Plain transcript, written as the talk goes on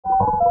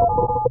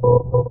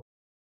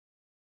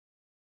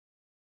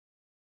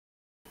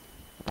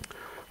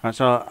Right,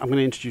 so I'm going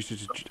to introduce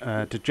you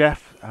to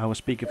Jeff, our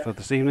speaker for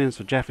this evening.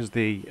 So Jeff is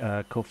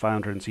the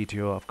co-founder and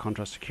CTO of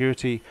Contrast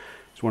Security.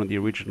 He's one of the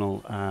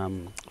original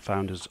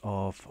founders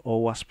of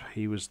OWASP.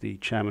 He was the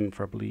chairman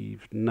for, I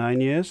believe,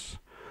 9 years.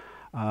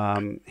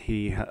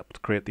 He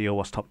helped create the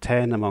OWASP Top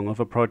 10, among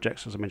other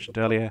projects, as I mentioned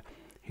earlier.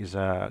 He's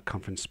a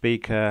conference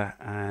speaker,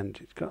 and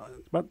he's got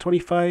about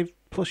 25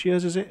 plus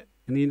years, is it,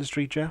 in the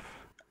industry, Jeff?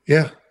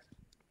 Yeah,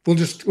 we'll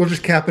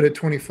just cap it at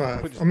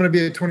 25. I'm going to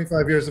be at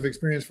 25 years of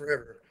experience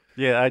forever.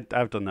 Yeah,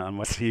 I've done that on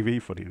my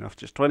CV, funny enough.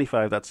 Just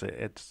 25, that's it.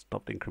 It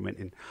stopped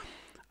incrementing.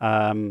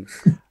 Um,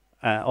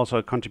 Also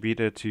a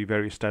contributor to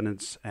various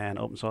standards and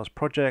open source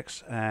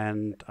projects,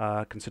 and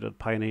considered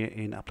pioneer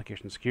in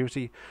application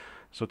security.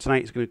 So tonight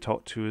he's going to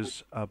talk to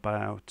us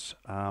about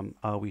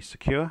Are We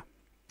Secure?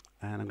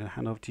 And I'm going to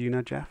hand over to you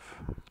now, Jeff.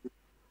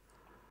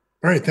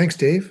 All right, thanks,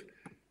 Dave.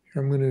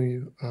 I'm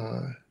going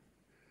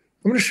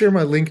to share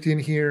my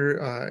LinkedIn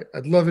here.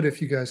 I'd love it if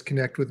you guys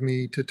connect with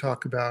me to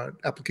talk about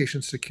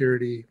application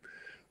security.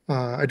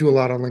 I do a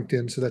lot on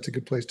LinkedIn, so that's a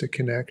good place to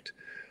connect.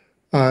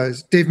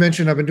 As Dave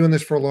mentioned, I've been doing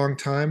this for a long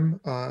time,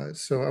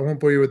 so I won't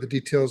bore you with the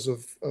details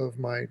of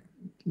my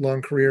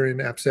long career in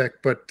AppSec,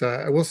 but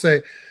I will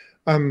say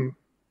I'm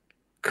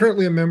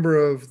currently a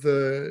member of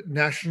the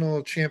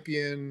national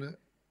champion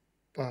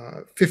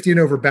 50 and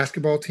over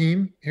basketball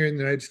team here in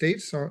the United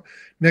States. So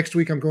next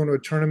week I'm going to a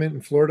tournament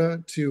in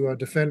Florida to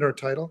defend our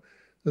title.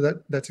 So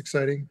that's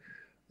exciting.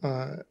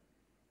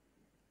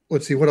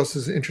 Let's see what else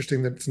is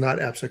interesting that's not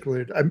AppSec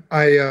related.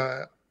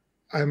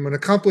 I'm an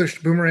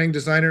accomplished boomerang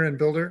designer and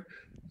builder.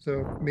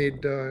 So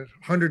made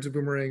hundreds of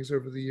boomerangs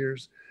over the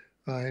years.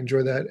 I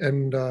enjoy that,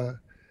 and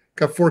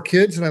got 4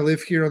 kids, and I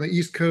live here on the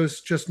East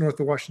Coast, just north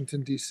of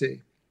Washington,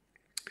 D.C.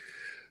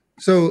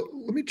 So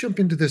let me jump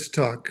into this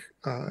talk.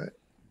 Let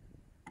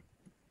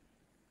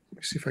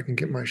me see if I can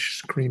get my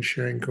screen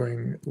sharing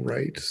going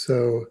right.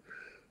 So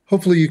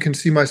hopefully you can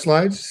see my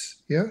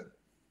slides. Yeah?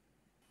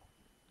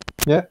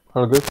 Yeah,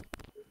 all good.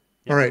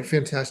 All right,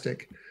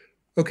 fantastic.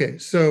 Okay,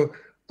 so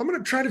I'm going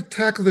to try to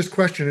tackle this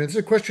question. And it's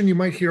a question you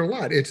might hear a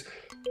lot. It's,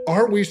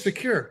 are we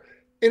secure?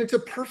 And it's a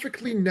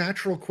perfectly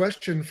natural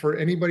question for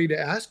anybody to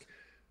ask,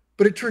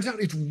 but it turns out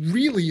it's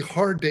really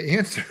hard to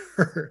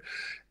answer.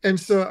 And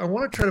so I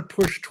want to try to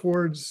push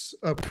towards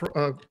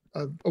a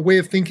way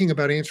of thinking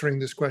about answering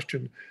this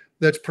question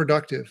that's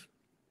productive.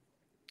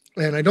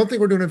 And I don't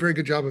think we're doing a very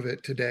good job of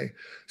it today.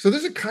 So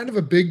this is kind of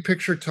a big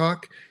picture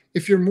talk.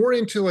 If you're more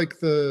into like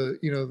the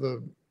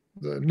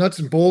nuts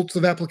and bolts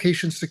of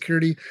application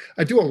security,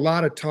 I do a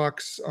lot of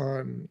talks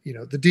on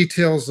the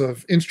details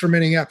of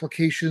instrumenting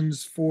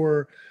applications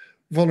for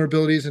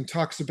vulnerabilities, and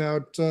talks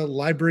about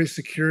library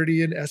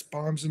security and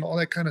SBOMs and all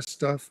that kind of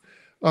stuff.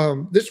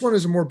 This one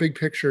is a more big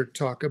picture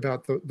talk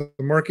about the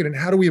market and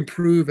how do we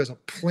improve as a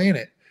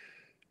planet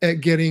at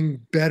getting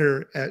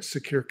better at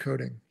secure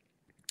coding.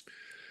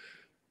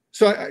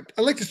 So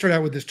I like to start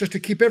out with this just to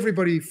keep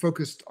everybody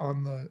focused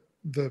on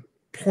the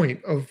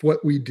point of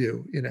what we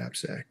do in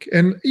AppSec.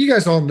 And you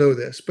guys all know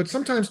this, but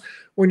sometimes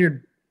when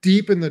you're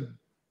deep in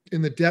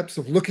the depths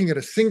of looking at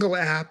a single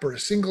app or a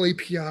single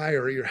API,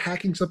 or you're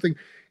hacking something,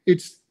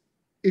 it's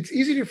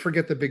easy to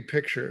forget the big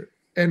picture.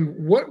 And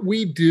what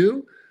we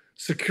do,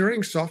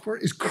 securing software,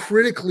 is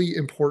critically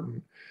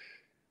important.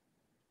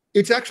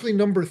 It's actually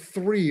number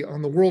 3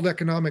 on the World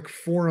Economic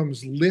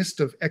Forum's list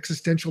of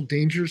existential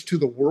dangers to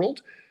the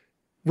world,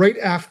 right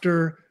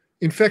after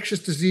infectious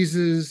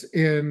diseases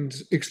and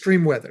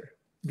extreme weather.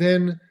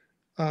 Then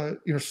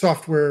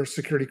software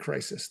security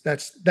crisis.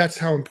 That's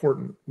how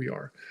important we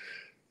are.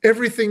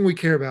 Everything we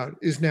care about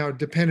is now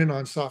dependent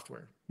on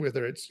software,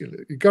 whether it's your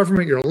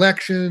government, your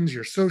elections,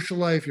 your social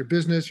life, your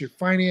business, your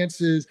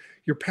finances,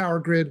 your power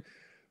grid.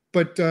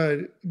 But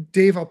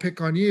Dave, I'll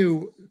pick on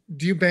you.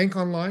 Do you bank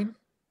online?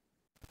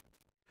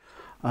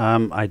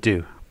 I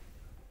do.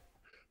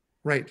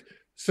 Right.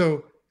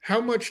 So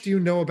how much do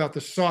you know about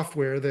the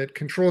software that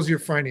controls your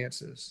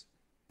finances?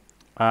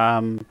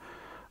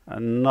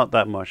 Not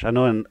that much. I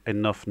know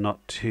enough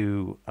not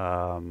to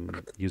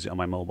use it on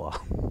my mobile.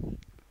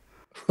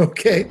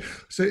 Okay,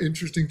 so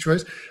interesting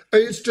choice.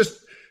 It's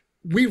just,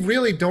 we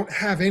really don't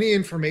have any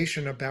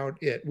information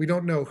about it. We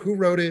don't know who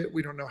wrote it.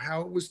 We don't know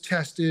how it was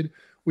tested.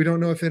 We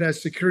don't know if it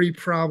has security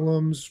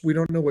problems. We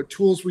don't know what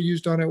tools were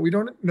used on it. We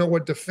don't know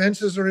what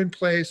defenses are in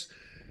place.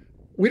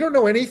 We don't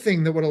know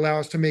anything that would allow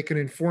us to make an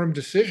informed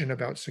decision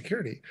about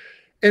security.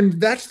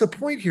 And that's the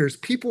point here, is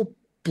people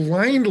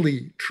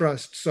blindly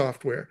trust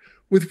software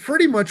with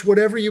pretty much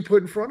whatever you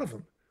put in front of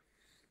them.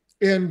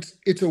 And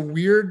it's a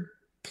weird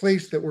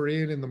place that we're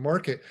in the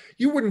market.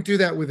 You wouldn't do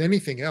that with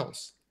anything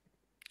else.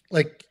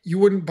 Like, you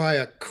wouldn't buy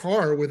a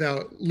car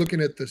without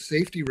looking at the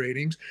safety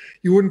ratings.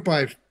 You wouldn't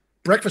buy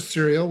breakfast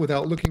cereal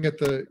without looking at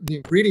the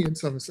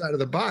ingredients on the side of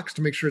the box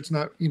to make sure it's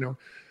not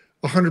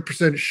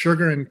 100%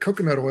 sugar and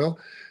coconut oil.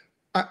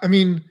 I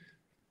mean,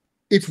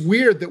 it's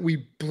weird that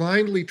we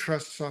blindly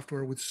trust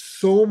software with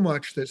so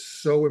much that's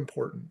so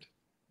important.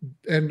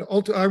 And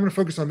I'm going to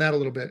focus on that a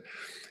little bit.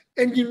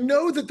 And you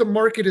know that the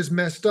market is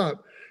messed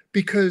up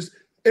because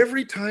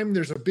every time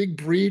there's a big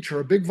breach or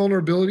a big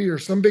vulnerability or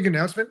some big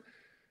announcement,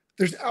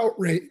 there's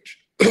outrage.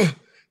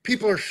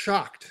 People are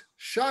shocked,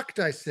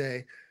 I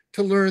say,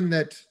 to learn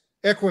that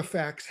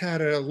Equifax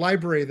had a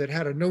library that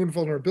had a known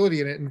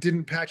vulnerability in it and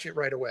didn't patch it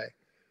right away.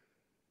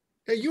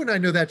 Hey, you and I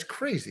know that's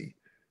crazy.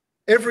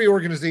 Every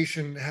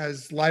organization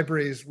has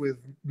libraries with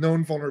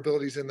known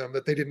vulnerabilities in them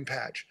that they didn't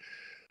patch.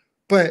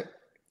 But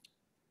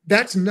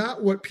that's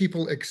not what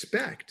people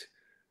expect.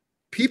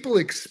 People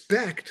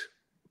expect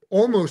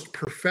almost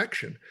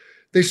perfection.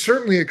 They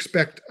certainly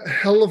expect a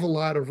hell of a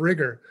lot of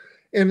rigor.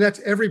 And that's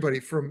everybody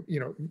from,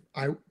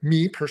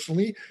 me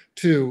personally,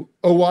 to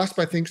OWASP,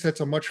 I think sets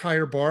a much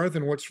higher bar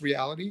than what's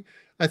reality.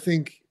 I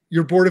think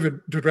your board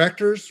of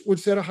directors would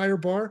set a higher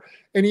bar.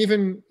 And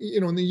even,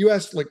 in the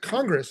US, like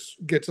Congress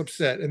gets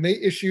upset and they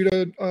issued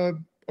a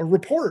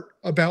report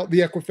about the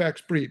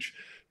Equifax breach,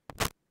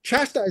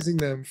 chastising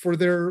them for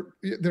their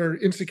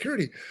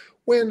insecurity,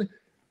 when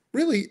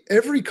really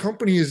every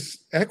company is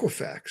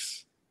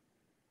Equifax.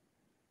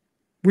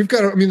 We've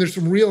got, there's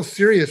some real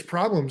serious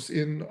problems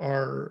in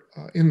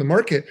the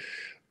market.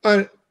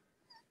 I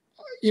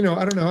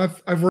don't know.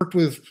 I've worked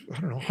with,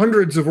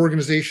 hundreds of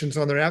organizations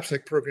on their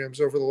AppSec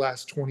programs over the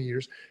last 20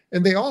 years,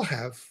 and they all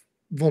have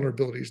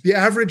vulnerabilities. The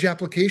average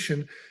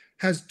application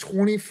has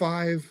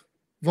 25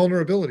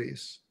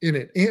 vulnerabilities in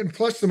it, and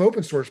plus some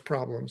open source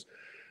problems.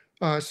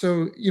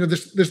 So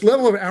this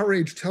level of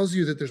outrage tells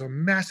you that there's a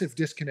massive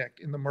disconnect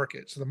in the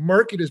market. So the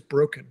market is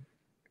broken.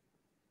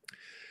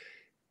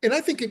 And I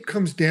think it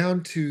comes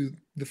down to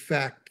the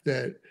fact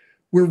that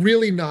we're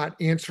really not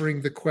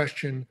answering the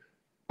question,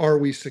 are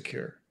we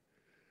secure?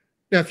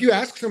 Now, if you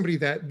ask somebody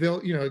that, they'll,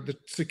 the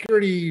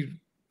security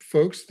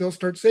folks, they'll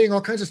start saying all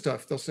kinds of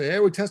stuff. They'll say, hey,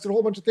 we tested a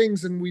whole bunch of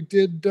things and we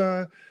did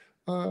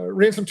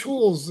ran some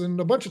tools and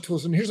a bunch of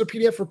tools, and here's a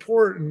PDF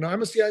report, and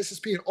I'm a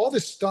CISSP, and all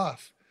this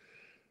stuff.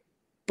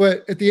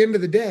 But at the end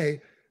of the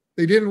day,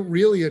 they didn't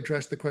really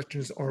address the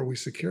questions, are we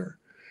secure?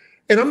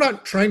 And I'm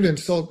not trying to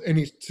insult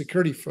any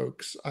security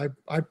folks.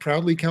 I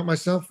proudly count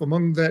myself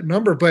among that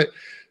number, but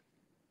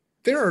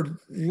there are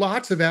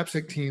lots of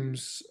AppSec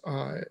teams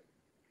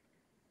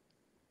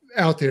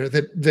out there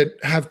that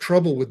have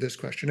trouble with this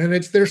question.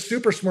 And they're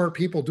super smart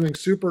people doing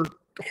super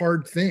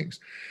hard things.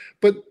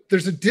 But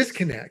there's a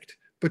disconnect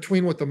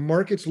between what the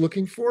market's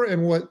looking for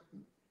and what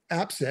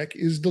AppSec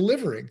is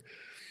delivering.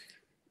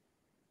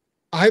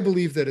 I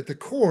believe that at the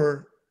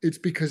core, it's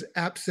because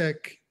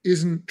AppSec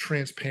isn't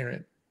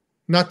transparent.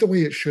 Not the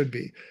way it should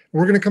be.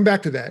 We're going to come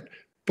back to that.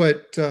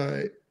 But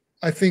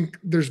I think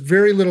there's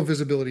very little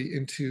visibility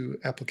into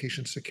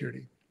application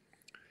security.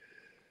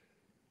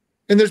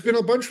 And there's been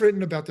a bunch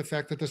written about the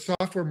fact that the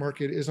software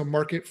market is a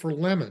market for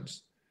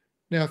lemons.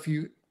 Now, if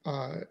you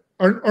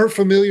aren't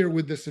familiar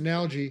with this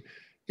analogy,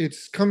 it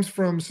comes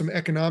from some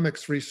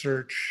economics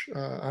research,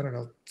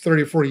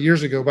 30 or 40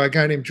 years ago by a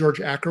guy named George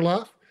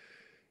Akerlof.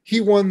 He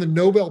won the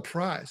Nobel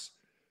Prize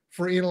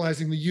for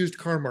analyzing the used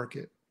car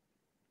market.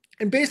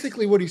 And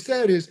basically what he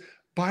said is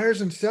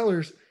buyers and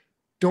sellers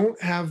don't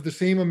have the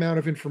same amount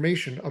of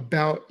information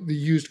about the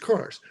used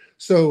cars.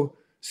 So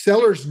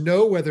sellers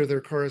know whether their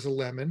car is a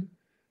lemon,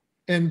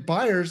 and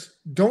buyers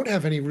don't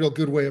have any real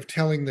good way of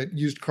telling that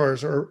used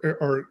cars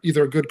are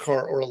either a good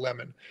car or a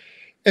lemon.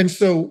 And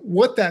so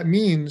what that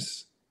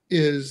means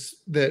is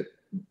that,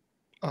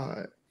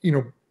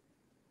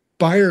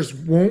 buyers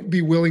won't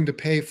be willing to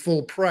pay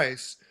full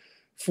price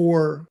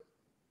for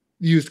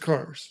used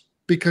cars,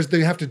 because they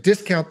have to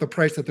discount the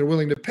price that they're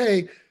willing to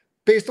pay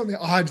based on the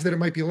odds that it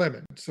might be a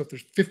lemon. So if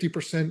there's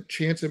 50%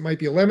 chance it might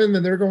be a lemon,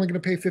 then they're only going to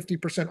pay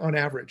 50% on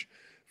average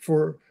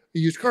for a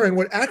used car. And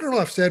what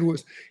Akerlof said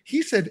was,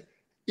 he said,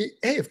 hey,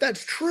 if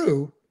that's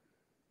true,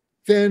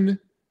 then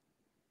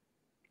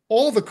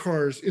all the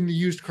cars in the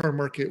used car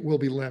market will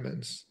be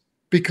lemons,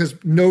 because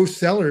no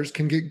sellers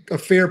can get a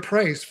fair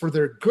price for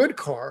their good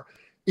car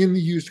in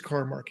the used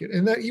car market.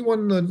 And that he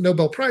won the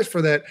Nobel Prize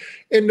for that.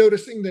 And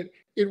noticing that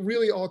it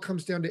really all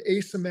comes down to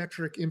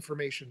asymmetric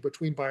information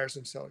between buyers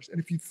and sellers. And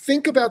if you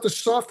think about the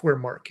software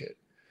market,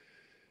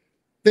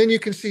 then you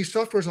can see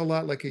software is a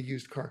lot like a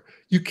used car.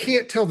 You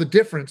can't tell the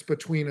difference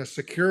between a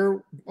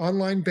secure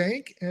online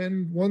bank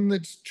and one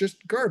that's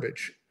just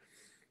garbage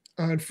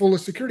and full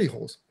of security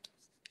holes.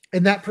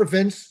 And that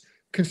prevents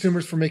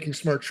consumers from making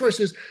smart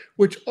choices,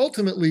 which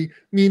ultimately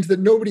means that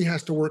nobody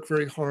has to work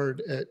very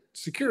hard at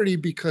security,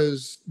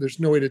 because there's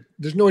no way to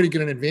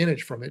get an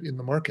advantage from it in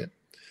the market.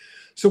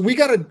 So we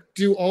got to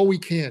do all we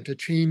can to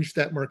change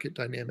that market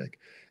dynamic.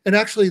 And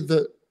actually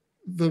the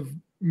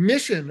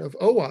mission of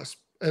OWASP,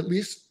 at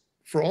least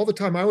for all the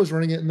time I was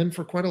running it, and then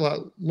for quite a lot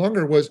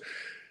longer, was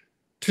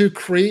to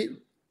create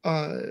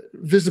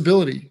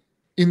visibility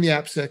in the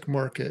AppSec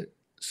market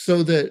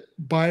so that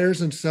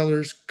buyers and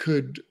sellers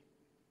could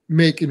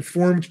make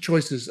informed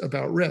choices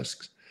about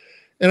risks.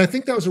 And I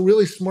think that was a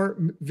really smart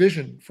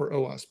vision for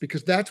OWASP,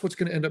 because that's what's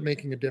going to end up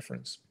making a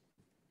difference.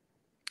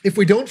 If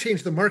we don't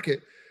change the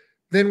market,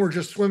 then we're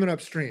just swimming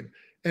upstream.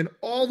 And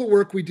all the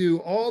work we do,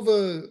 all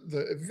the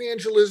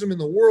evangelism in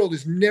the world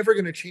is never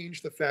going to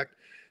change the fact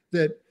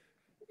that,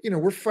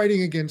 we're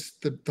fighting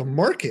against the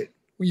market.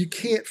 you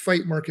can't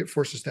fight market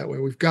forces that way.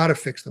 We've got to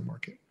fix the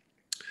market.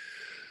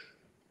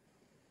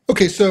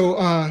 Okay,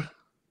 so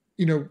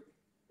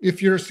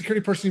if you're a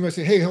security person, you might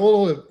say, hey,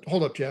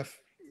 hold up, Jeff.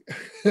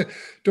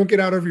 Don't get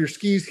out over your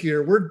skis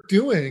here. We're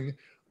doing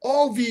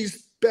all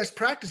these best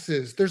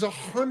practices. There's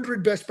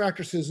 100 best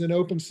practices in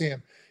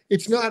OpenSAM.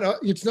 It's not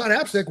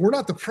AppSec. We're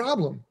not the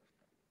problem.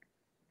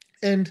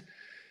 And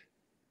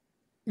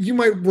you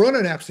might run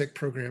an AppSec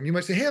program. You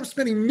might say, hey, I'm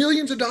spending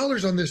millions of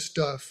dollars on this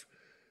stuff.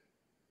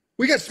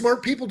 We got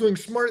smart people doing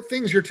smart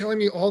things. You're telling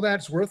me all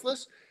that's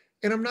worthless?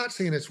 And I'm not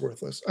saying it's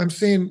worthless. I'm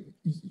saying,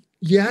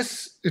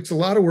 yes, it's a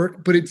lot of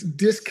work, but it's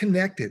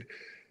disconnected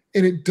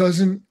and it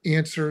doesn't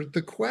answer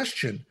the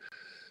question.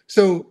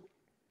 So,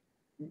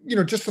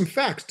 just some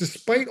facts.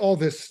 Despite all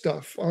this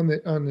stuff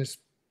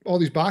all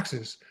these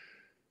boxes,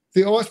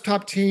 the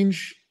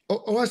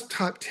OWASP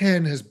top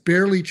 10 has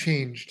barely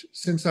changed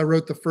since I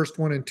wrote the first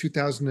one in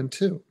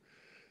 2002.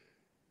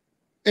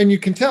 And you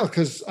can tell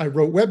because I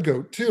wrote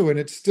WebGoat too, and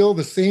it's still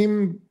the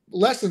same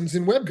lessons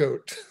in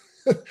WebGoat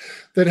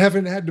that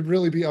haven't had to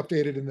really be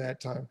updated in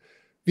that time.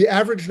 The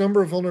average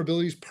number of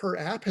vulnerabilities per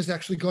app has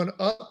actually gone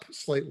up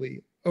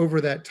slightly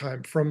over that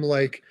time from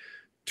like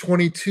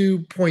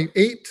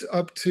 22.8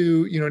 up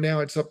to, now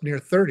it's up near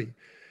 30.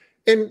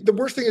 And the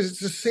worst thing is it's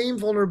the same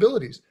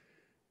vulnerabilities.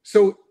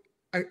 So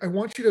I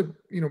want you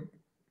to,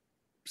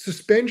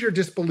 suspend your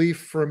disbelief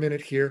for a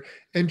minute here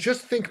and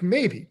just think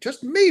maybe,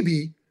 just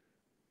maybe,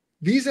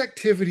 these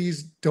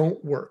activities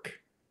don't work.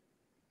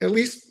 At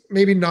least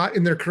maybe not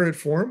in their current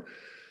form.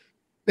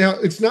 Now,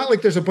 it's not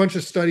like there's a bunch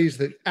of studies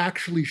that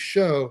actually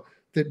show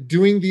that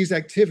doing these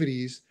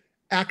activities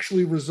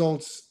actually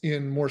results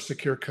in more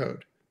secure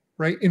code,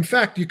 right? In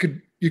fact, you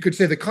could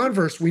say the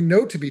converse we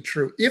know to be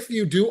true. If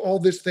you do all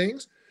these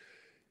things,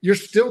 you're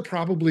still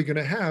probably going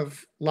to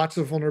have lots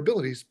of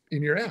vulnerabilities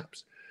in your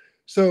apps.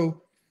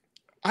 So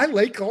I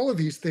like all of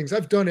these things.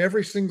 I've done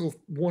every single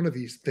one of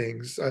these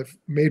things. I've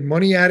made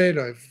money at it.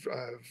 I've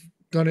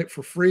done it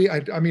for free.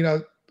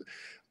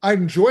 I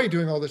enjoy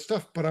doing all this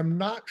stuff, but I'm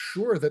not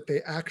sure that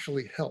they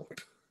actually help.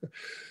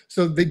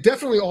 So they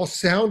definitely all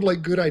sound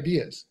like good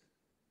ideas.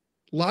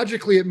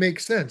 Logically, it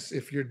makes sense.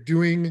 If you're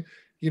doing,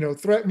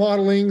 threat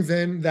modeling,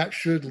 then that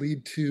should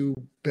lead to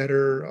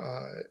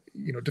better,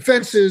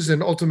 defenses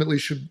and ultimately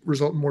should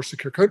result in more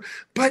secure code.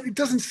 But it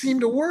doesn't seem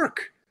to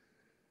work.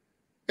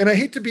 And I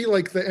hate to be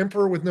like the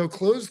emperor with no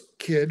clothes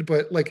kid,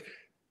 but like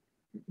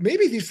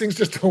maybe these things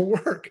just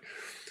don't work.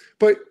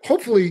 But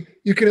hopefully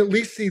you can at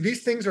least see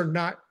these things are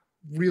not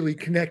really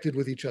connected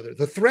with each other.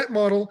 The threat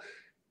model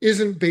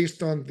isn't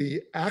based on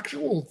the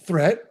actual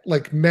threat,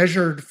 like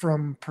measured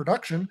from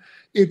production.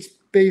 It's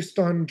based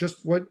on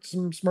just what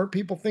some smart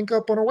people think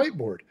up on a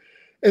whiteboard.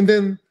 And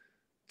then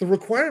the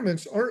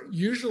requirements aren't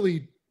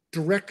usually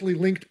directly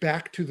linked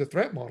back to the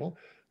threat model.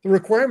 The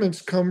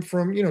requirements come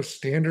from,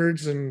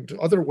 standards and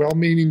other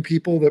well-meaning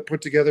people that put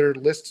together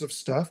lists of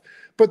stuff,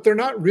 but they're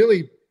not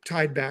really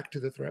tied back to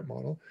the threat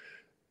model.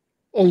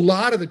 A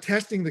lot of the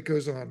testing that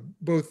goes on,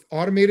 both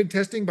automated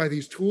testing by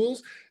these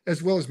tools,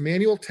 as well as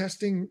manual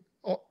testing,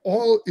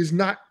 all is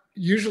not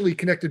usually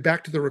connected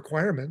back to the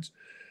requirements.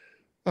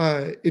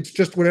 It's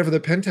just whatever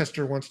the pen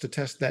tester wants to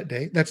test that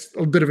day. That's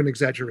a bit of an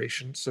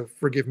exaggeration, so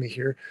forgive me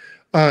here.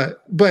 And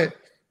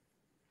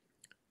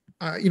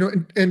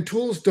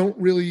tools don't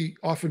really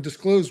often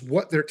disclose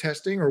what they're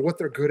testing or what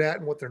they're good at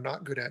and what they're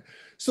not good at.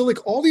 So like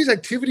all these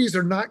activities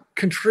are not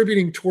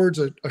contributing towards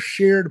a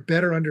shared,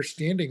 better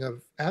understanding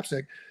of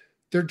AppSec.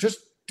 They're just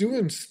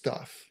doing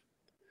stuff.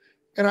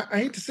 And I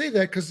hate to say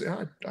that because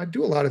I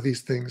do a lot of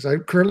these things. I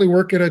currently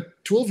work at a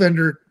tool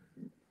vendor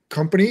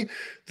company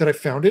that I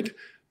founded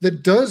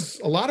that does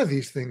a lot of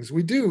these things.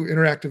 We do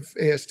interactive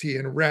AST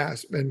and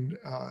RASP and,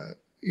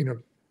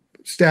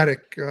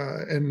 static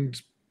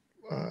and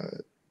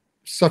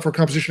software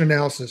composition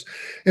analysis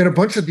and a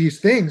bunch of these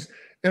things.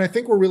 And I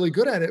think we're really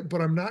good at it,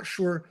 but I'm not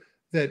sure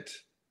that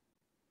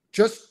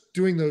just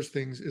doing those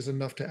things is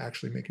enough to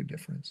actually make a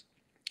difference.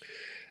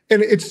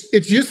 And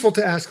it's useful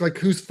to ask, like,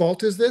 whose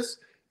fault is this?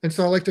 And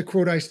so I like to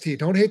quote Ice-T,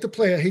 don't hate the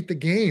play, I hate the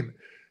game.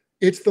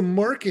 It's the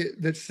market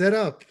that's set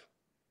up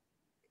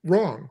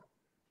wrong.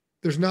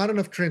 There's not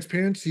enough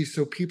transparency,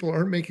 so people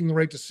aren't making the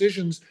right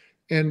decisions,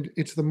 and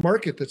it's the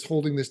market that's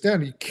holding this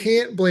down. You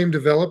can't blame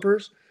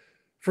developers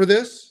for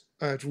this.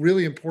 It's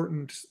really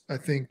important, I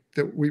think,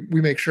 that we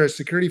make sure as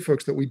security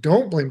folks that we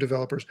don't blame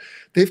developers.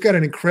 They've got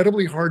an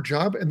incredibly hard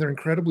job, and they're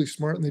incredibly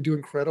smart, and they do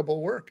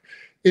incredible work.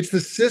 It's the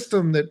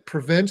system that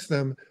prevents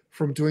them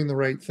from doing the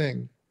right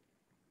thing.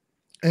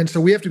 And so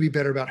we have to be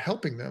better about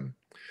helping them.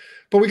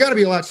 But we got to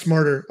be a lot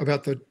smarter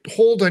about the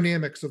whole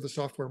dynamics of the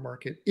software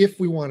market if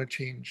we want to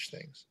change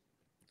things.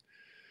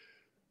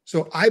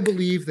 So I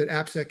believe that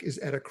AppSec is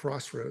at a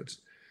crossroads.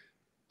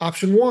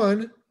 Option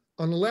one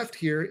on the left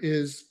here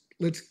is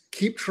let's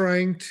keep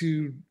trying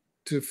to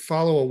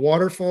follow a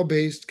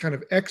waterfall-based, kind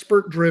of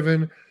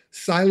expert-driven,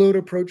 siloed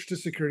approach to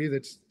security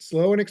that's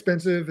slow and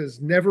expensive, has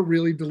never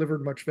really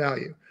delivered much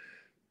value.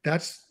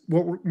 That's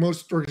what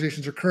most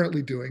organizations are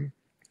currently doing.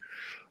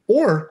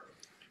 Or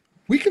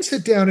we can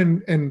sit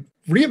down and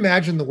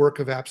reimagine the work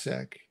of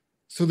AppSec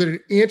so that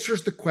it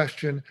answers the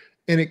question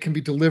and it can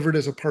be delivered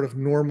as a part of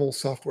normal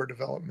software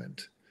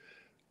development.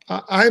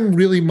 I'm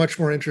really much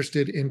more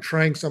interested in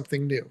trying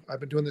something new. I've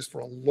been doing this for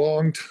a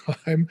long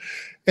time,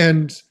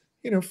 and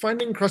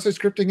finding cross-site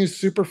scripting is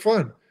super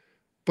fun.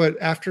 But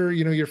after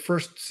your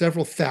first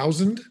several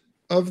thousand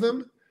of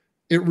them,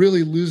 it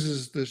really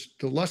loses the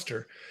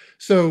luster.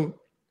 So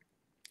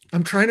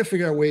I'm trying to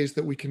figure out ways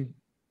that we can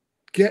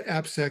get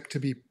AppSec to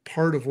be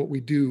part of what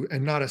we do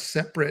and not a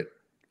separate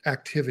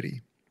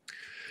activity.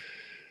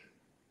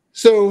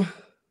 So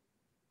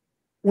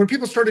when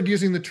people started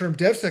using the term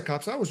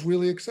DevSecOps, I was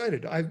really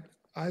excited. I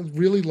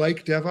really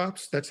like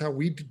DevOps. That's how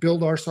we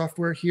build our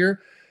software here.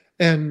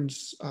 And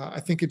I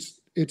think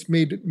it's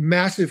made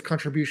massive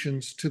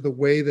contributions to the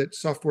way that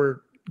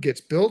software gets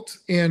built,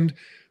 and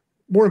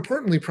more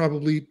importantly,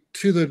 probably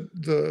to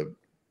the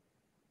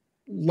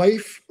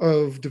life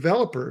of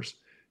developers.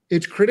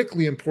 It's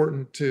critically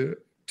important to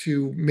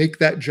make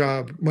that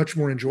job much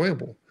more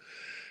enjoyable.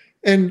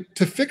 And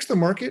to fix the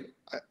market,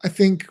 I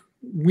think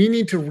we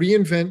need to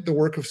reinvent the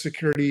work of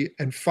security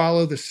and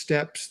follow the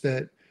steps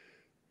that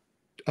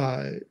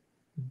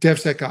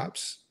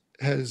DevSecOps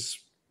has,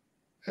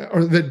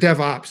 or that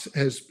DevOps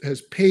has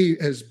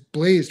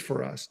blazed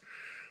for us.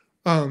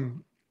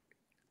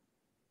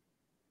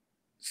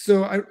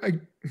 So I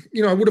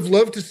would have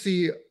loved to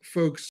see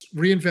folks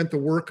reinvent the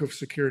work of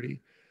security.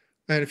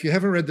 And if you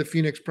haven't read the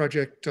Phoenix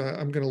Project,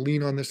 I'm going to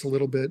lean on this a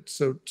little bit.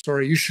 So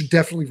sorry, you should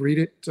definitely read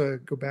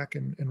it. Go back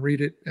and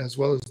read it, as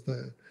well as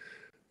the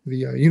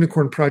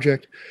Unicorn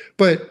Project.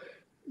 But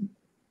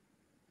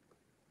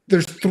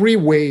there's three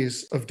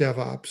ways of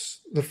DevOps.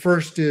 The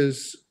first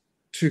is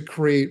to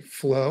create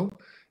flow.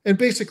 And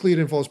basically it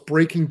involves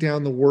breaking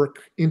down the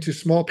work into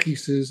small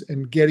pieces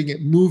and getting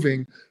it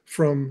moving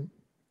from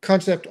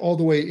concept all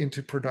the way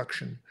into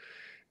production.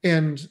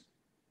 And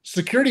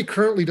security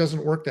currently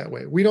doesn't work that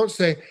way. We don't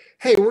say,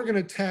 hey, we're going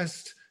to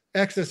test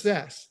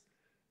XSS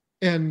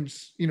and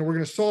we're going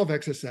to solve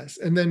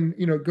XSS, and then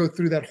go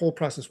through that whole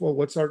process. Well,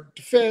 what's our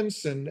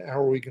defense, and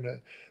how are we going to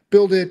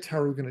build it? How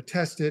are we going to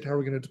test it? How are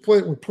we going to deploy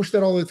it? We push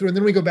that all the way through, and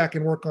then we go back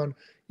and work on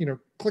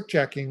click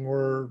checking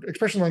or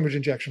expression language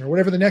injection or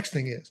whatever the next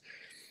thing is.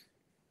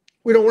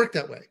 We don't work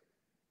that way.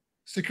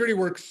 Security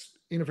works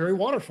in a very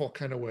waterfall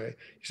kind of way.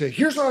 You say,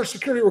 here's our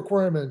security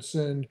requirements,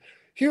 and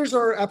here's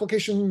our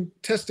application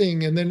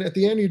testing, and then at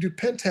the end you do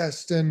pen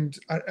test, and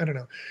I don't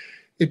know.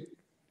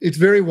 It's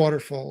very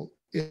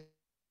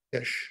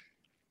waterfall-ish.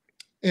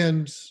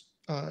 And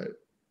then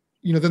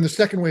the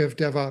second way of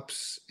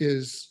DevOps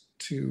is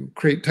to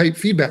create tight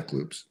feedback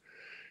loops.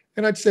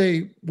 And I'd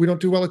say we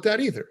don't do well at that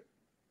either.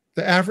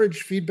 The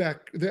average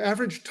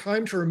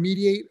time to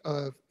remediate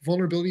a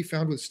vulnerability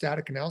found with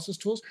static analysis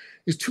tools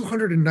is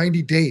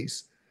 290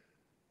 days.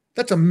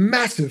 That's a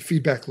massive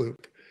feedback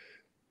loop.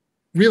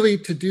 Really,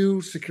 to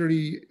do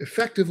security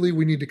effectively,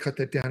 we need to cut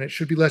that down. It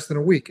should be less than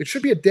a week. It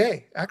should be a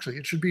day, actually.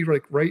 It should be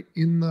like right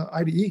in the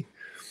IDE.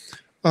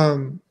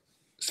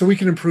 So we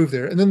can improve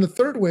there. And then the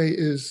third way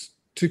is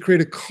to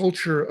create a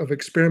culture of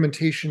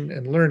experimentation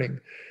and learning.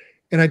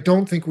 And I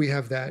don't think we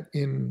have that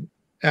in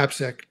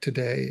AppSec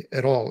today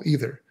at all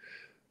either.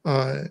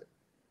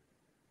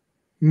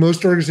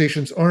 Most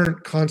organizations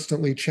aren't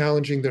constantly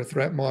challenging their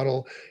threat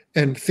model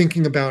and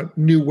thinking about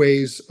new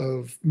ways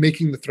of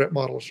making the threat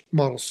model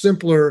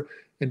simpler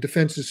and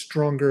defenses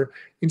stronger.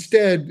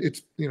 Instead,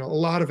 it's a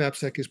lot of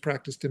AppSec is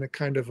practiced in a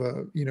kind of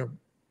a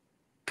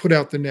put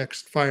out the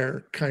next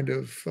fire kind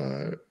of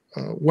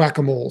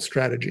whack-a-mole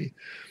strategy.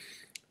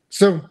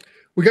 So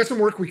we got some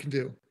work we can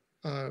do.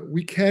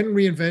 We can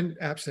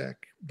reinvent AppSec,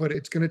 but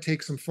it's going to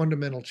take some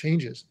fundamental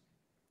changes.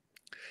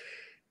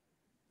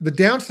 The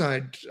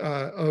downside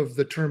of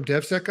the term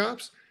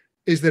DevSecOps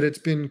is that it's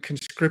been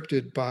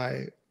conscripted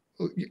by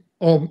a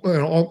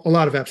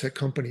lot of AppSec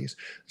companies.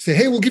 Say,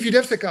 hey, we'll give you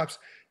DevSecOps.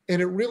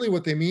 And really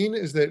what they mean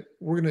is that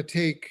we're going to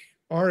take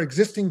our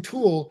existing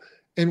tool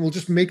and we'll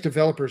just make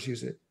developers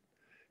use it.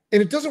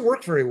 And it doesn't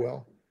work very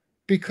well,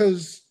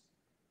 because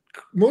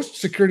most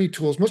security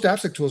tools, most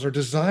AppSec tools are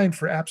designed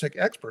for AppSec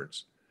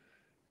experts.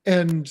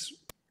 And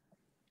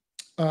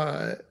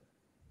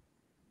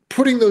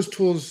putting those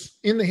tools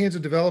in the hands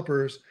of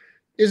developers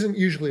isn't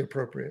usually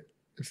appropriate.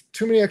 It's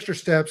too many extra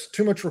steps,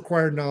 too much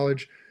required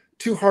knowledge,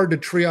 too hard to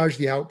triage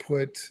the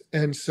output.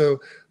 And so,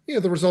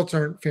 the results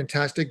aren't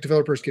fantastic.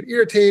 Developers get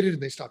irritated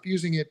and they stop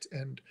using it.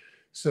 And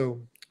so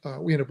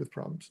we end up with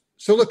problems.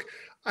 So look,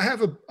 I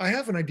have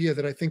an idea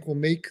that I think will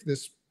make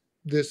this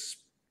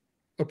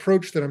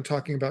approach that I'm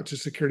talking about to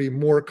security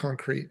more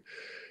concrete.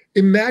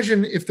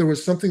 Imagine if there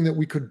was something that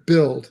we could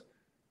build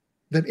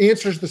that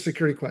answers the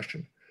security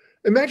question.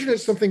 Imagine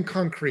it's something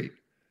concrete.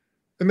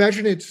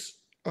 Imagine it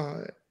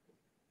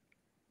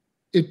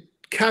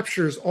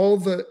captures all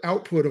the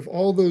output of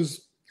all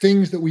those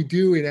things that we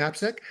do in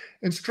AppSec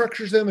and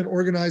structures them and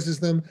organizes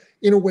them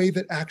in a way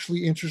that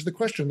actually answers the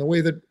question, the way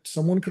that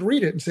someone could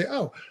read it and say,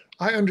 oh,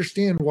 I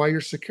understand why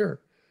you're secure.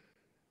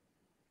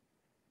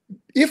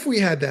 If we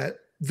had that,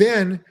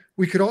 then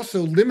we could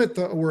also limit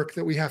the work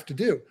that we have to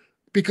do.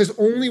 because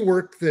only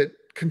work that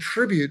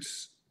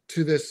contributes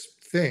to this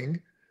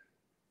thing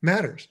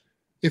matters.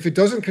 If it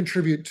doesn't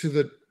contribute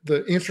to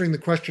the answering the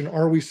question,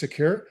 are we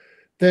secure,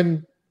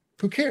 then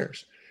who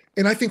cares?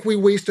 And I think we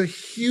waste a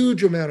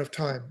huge amount of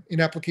time in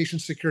application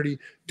security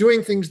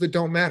doing things that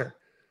don't matter.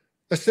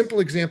 A simple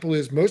example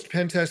is most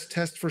pen tests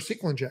test for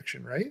SQL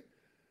injection, right?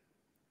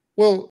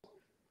 Well,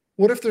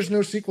 what if there's no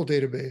SQL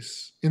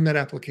database in that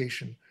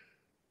application?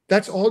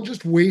 That's all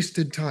just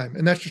wasted time.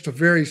 And that's just a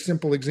very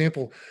simple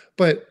example.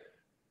 But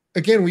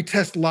again, we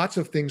test lots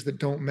of things that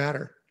don't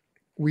matter.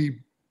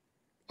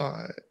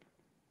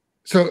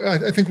 So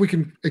I think we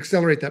can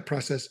accelerate that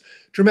process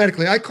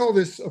dramatically. I call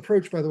this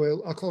approach, by the way,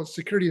 I'll call it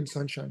security in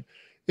sunshine.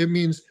 It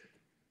means,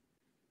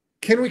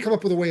 can we come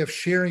up with a way of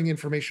sharing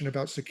information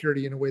about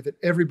security in a way that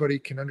everybody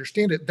can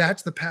understand it?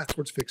 That's the path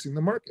towards fixing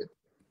the market.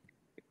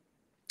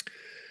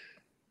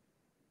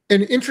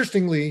 And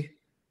interestingly,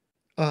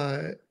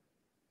 the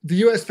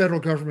US federal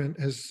government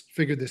has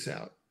figured this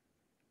out.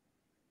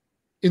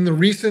 In the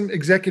recent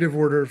executive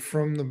order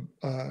from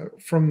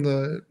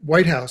the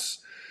White House,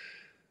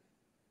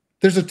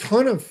 there's a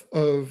ton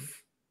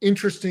of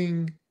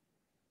interesting,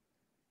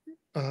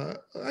 I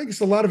guess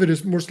a lot of it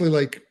is mostly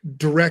like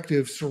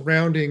directives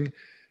surrounding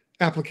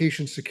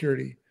application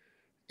security.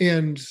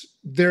 And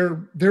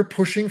they're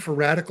pushing for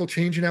radical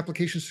change in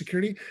application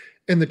security.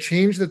 And the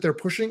change that they're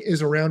pushing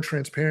is around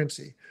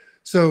transparency.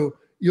 So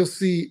you'll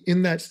see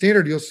in that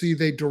standard, you'll see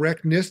they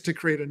direct NIST to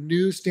create a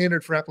new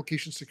standard for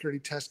application security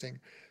testing.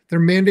 They're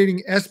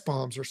mandating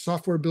SBOMs or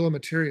software bill of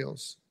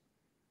materials.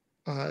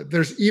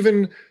 There's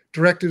even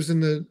directives in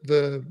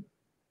the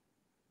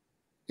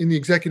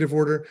executive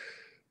order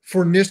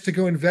for NIST to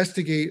go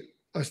investigate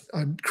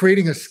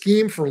creating a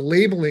scheme for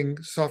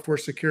labeling software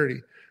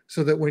security,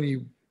 so that when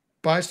you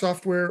buy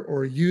software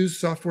or use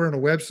software on a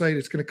website,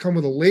 it's going to come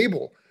with a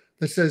label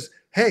that says,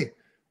 "Hey,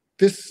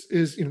 this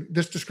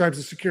describes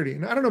the security."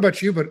 And I don't know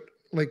about you, but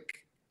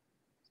like,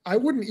 I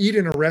wouldn't eat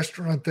in a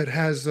restaurant that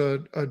has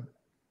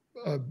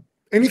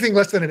anything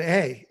less than an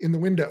A in the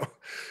window.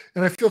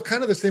 And I feel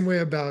kind of the same way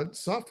about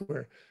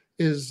software.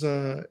 Is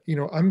I'm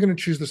going to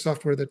choose the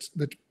software that's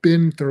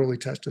been thoroughly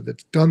tested,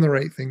 that's done the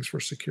right things for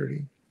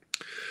security.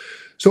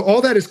 So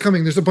all that is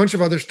coming. There's a bunch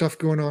of other stuff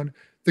going on.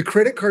 The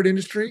credit card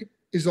industry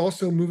is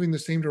also moving the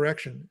same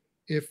direction.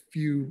 If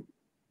you're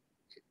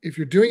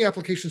doing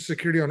application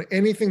security on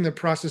anything that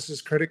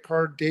processes credit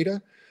card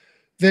data,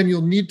 then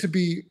you'll need to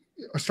be,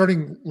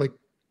 starting like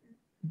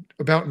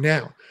about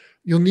now,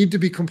 you'll need to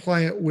be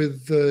compliant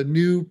with the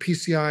new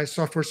PCI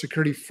software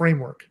security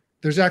framework.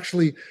 There's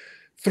actually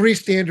 3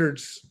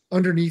 standards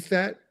underneath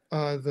that.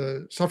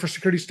 The software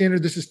security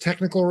standard, this is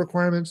technical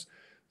requirements.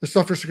 The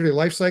software security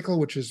lifecycle,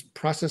 which is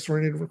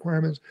process-oriented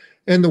requirements,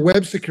 and the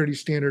web security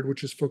standard,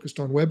 which is focused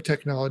on web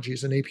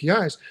technologies and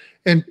APIs.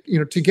 And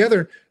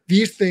together,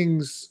 these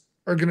things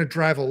are going to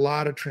drive a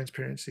lot of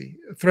transparency.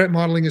 Threat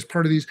modeling is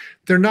part of these.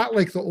 They're not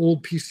like the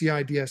old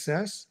PCI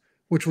DSS,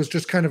 which was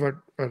just kind of a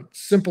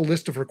simple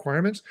list of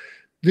requirements.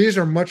 These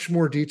are much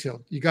more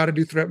detailed. You got to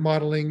do threat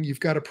modeling. You've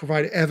got to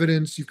provide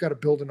evidence. You've got to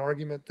build an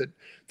argument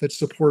that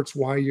supports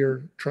why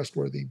you're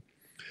trustworthy.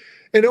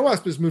 And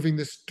OWASP is moving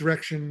this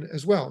direction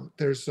as well.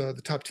 There's the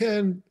top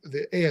 10,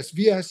 the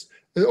ASVS.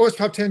 The OWASP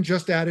top 10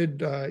 just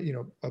added,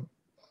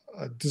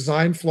 a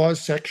design flaws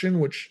section,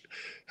 which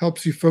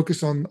helps you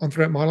focus on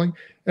threat modeling.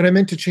 And I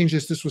meant to change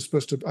this. I was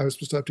supposed to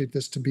update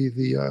this to be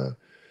the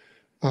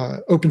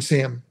Open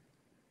SAM,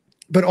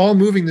 but all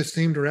moving the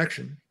same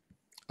direction.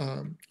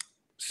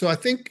 So I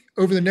think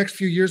over the next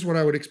few years, what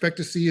I would expect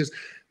to see is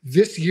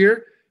this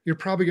year, you're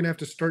probably going to have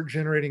to start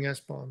generating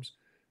SBOMs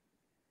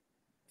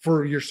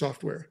for your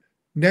software.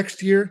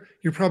 Next year,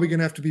 you're probably going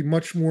to have to be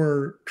much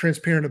more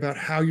transparent about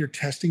how you're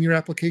testing your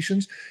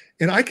applications.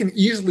 And I can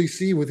easily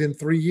see within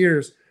 3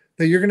 years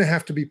that you're going to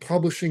have to be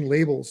publishing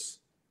labels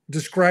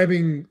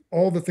describing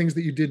all the things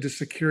that you did to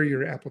secure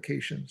your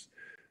applications.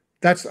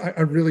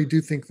 I really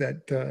do think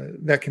that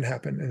that can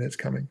happen, and it's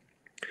coming.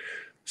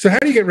 So how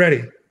do you get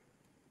ready?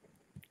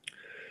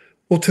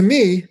 Well, to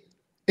me,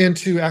 and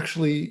to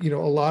actually, a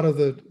lot of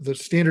the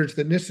standards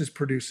that NIST is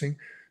producing,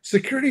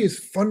 security is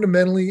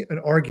fundamentally an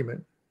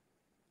argument.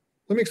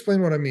 Let me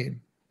explain what I mean.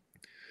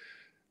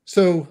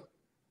 So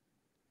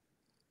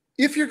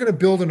if you're going to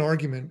build an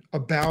argument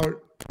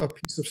about a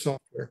piece of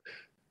software,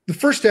 the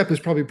first step is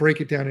probably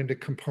break it down into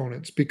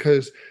components,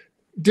 because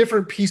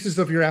different pieces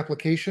of your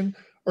application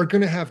are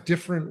going to have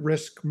different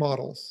risk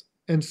models.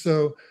 And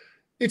so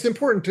it's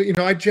important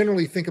to, I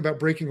generally think about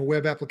breaking a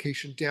web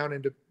application down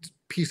into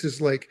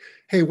pieces like,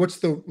 hey, what's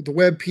the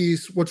web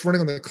piece? What's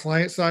running on the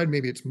client side?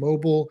 Maybe it's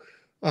mobile.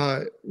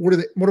 What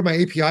do my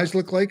APIs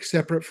look like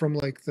separate from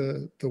like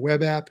the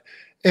web app?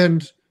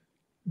 And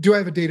do I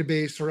have a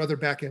database or other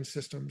backend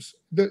systems?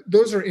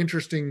 Those are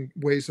interesting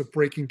ways of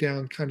breaking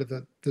down kind of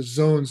the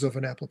zones of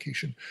an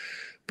application.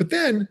 But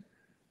then,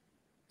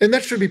 and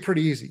that should be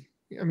pretty easy.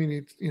 I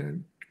mean,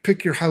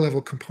 pick your high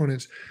level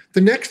components.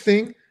 The next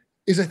thing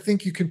is, I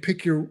think you can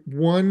pick your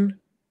one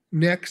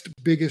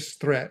next biggest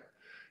threat.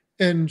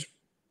 And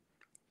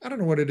I don't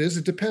know what it is.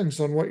 It depends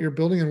on what you're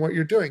building and what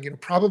you're doing.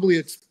 Probably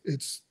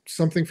it's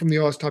something from the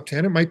OWASP top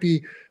 10. It might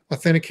be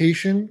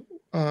authentication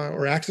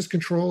or access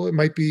control. It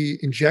might be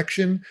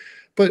injection,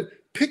 but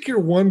pick your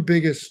one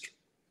biggest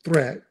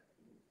threat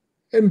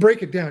and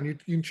break it down. You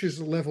can choose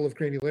a level of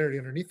granularity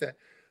underneath that,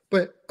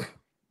 but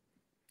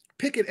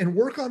pick it and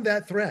work on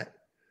that threat.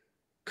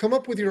 Come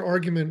up with your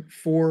argument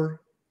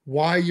for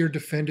why you're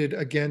defended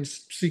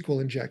against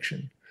SQL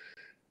injection.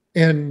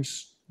 And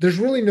there's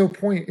really no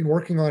point in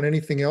working on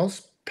anything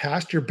else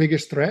past your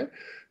biggest threat.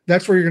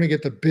 That's where you're going to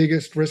get the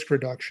biggest risk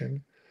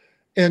reduction.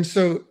 And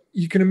so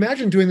you can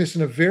imagine doing this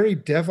in a very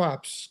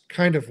DevOps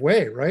kind of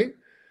way, right?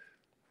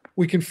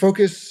 We can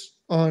focus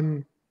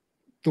on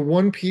the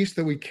one piece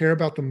that we care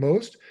about the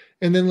most,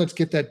 and then let's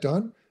get that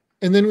done.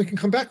 And then we can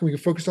come back and we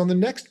can focus on the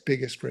next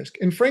biggest risk.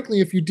 And frankly,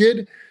 if you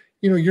did,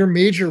 your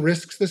major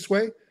risks this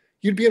way,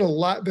 you'd be in a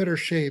lot better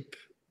shape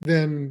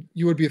than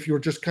you would be if you were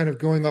just kind of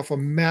going off a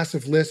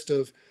massive list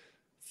of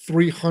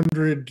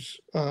 300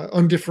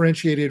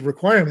 undifferentiated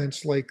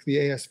requirements like the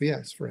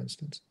ASVS, for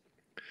instance.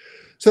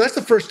 So that's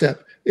the first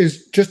step,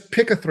 is just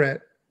pick a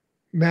threat,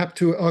 map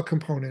to a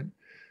component.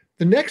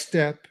 The next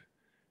step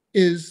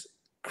is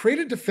create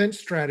a defense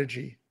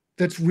strategy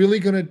that's really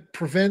going to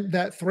prevent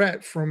that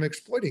threat from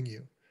exploiting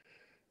you.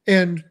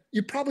 And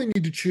you probably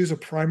need to choose a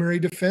primary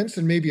defense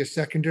and maybe a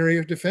secondary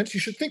of defense. You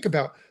should think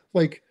about,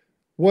 like,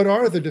 what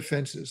are the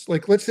defenses?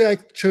 Like, let's say I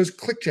chose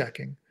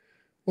clickjacking.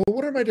 Well,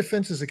 what are my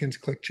defenses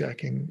against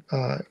clickjacking?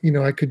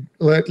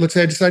 Let's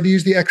say I decide to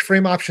use the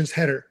X-frame options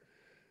header.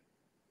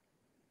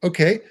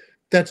 Okay,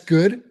 that's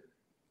good.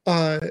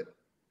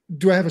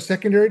 Do I have a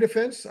secondary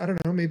defense? I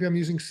don't know. Maybe I'm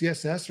using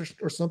CSS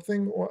or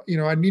something. Or,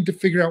 I need to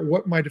figure out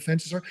what my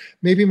defenses are.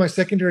 Maybe my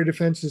secondary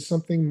defense is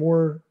something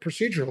more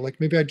procedural.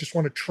 Like maybe I just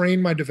want to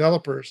train my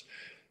developers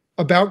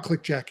about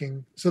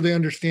clickjacking so they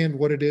understand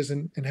what it is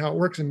and how it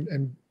works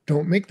and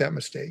don't make that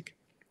mistake.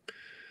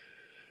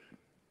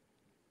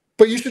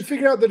 But you should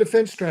figure out the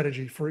defense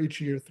strategy for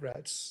each of your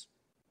threats.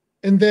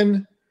 And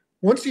then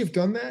once you've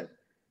done that,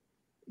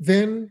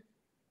 then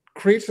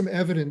create some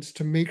evidence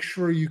to make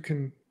sure you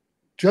can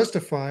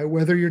justify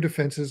whether your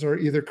defenses are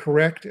either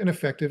correct and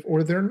effective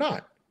or they're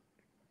not.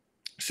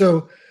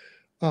 So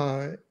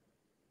for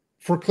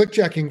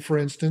clickjacking, for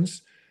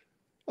instance,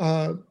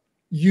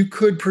 you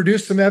could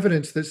produce some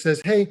evidence that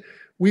says, hey,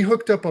 we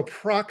hooked up a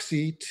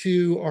proxy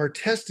to our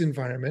test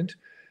environment,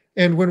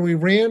 and when we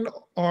ran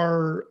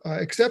our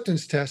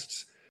acceptance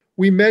tests,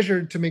 we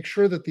measured to make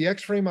sure that the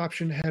X-frame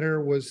option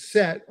header was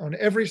set on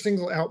every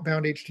single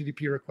outbound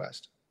HTTP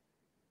request.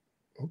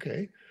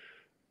 Okay.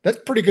 That's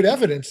pretty good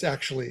evidence,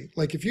 actually.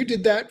 Like if you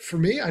did that for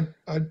me,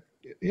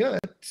 yeah,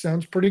 that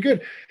sounds pretty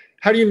good.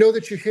 How do you know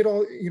that you hit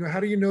all, how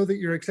do you know that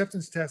your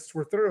acceptance tests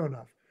were thorough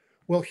enough?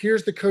 Well,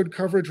 here's the code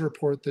coverage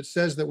report that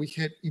says that we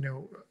hit,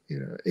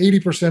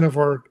 80% of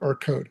our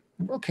code.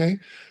 Okay,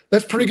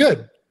 that's pretty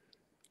good.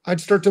 I'd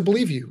start to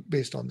believe you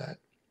based on that.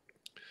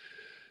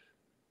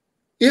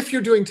 If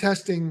you're doing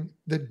testing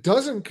that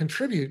doesn't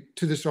contribute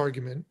to this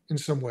argument in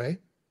some way,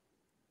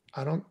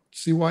 I don't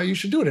see why you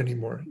should do it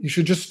anymore. You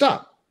should just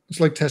stop. It's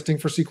like testing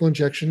for SQL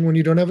injection when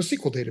you don't have a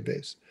SQL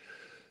database.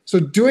 So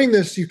doing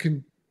this, you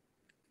can,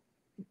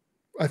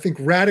 I think,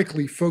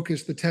 radically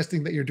focus the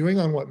testing that you're doing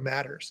on what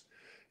matters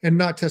and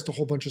not test a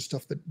whole bunch of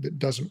stuff that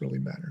doesn't really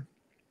matter.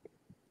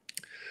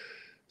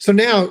 So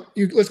now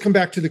let's come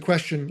back to the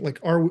question, like,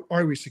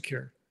 are we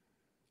secure?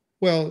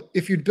 Well,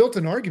 if you'd built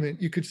an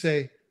argument, you could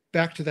say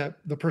back to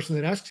the person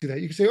that asks you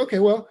that, you could say, okay,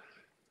 well,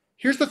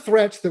 here's the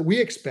threats that we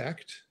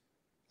expect.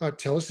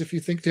 Tell us if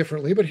you think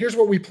differently, but here's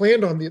what we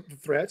planned on the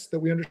threats that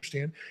we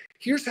understand.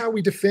 Here's how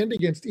we defend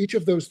against each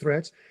of those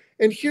threats.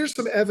 And here's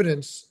some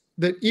evidence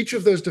that each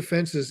of those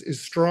defenses is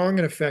strong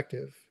and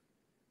effective,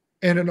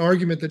 and an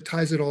argument that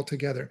ties it all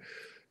together.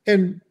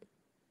 And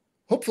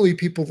hopefully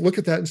people look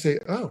at that and say,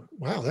 oh,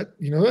 wow,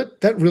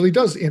 that really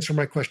does answer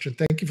my question.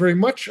 Thank you very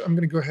much. I'm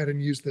going to go ahead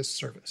and use this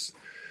service.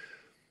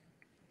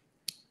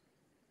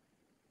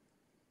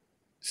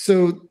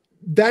 So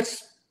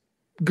that's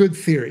good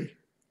theory,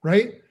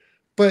 right?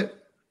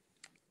 But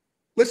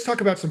let's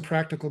talk about some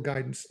practical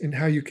guidance in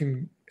how you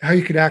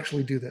could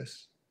actually do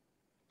this.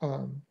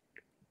 The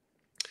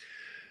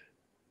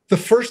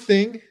first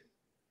thing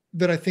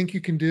that I think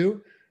you can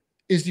do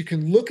is you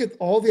can look at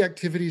all the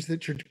activities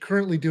that you're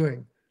currently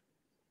doing,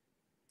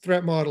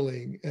 threat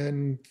modeling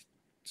and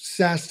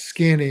SAST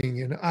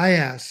scanning and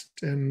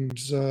IAST and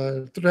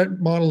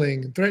threat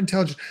modeling and threat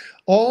intelligence,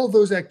 all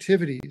those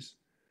activities,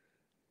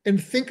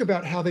 and think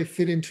about how they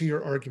fit into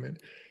your argument.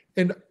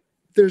 And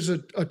there's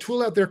a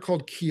tool out there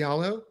called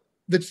Kialo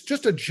that's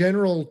just a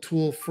general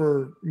tool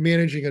for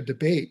managing a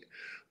debate.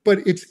 But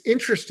it's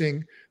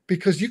interesting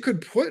because you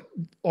could put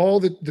all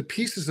the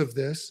pieces of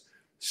this,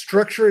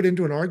 structure it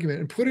into an argument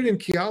and put it in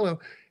Kialo,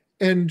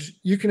 and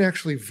you can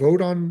actually vote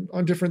on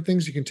different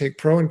things. You can take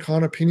pro and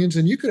con opinions,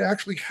 and you could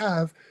actually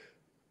have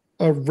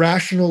a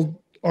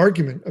rational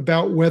argument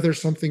about whether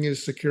something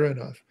is secure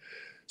enough.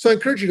 So I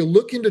encourage you to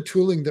look into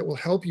tooling that will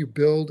help you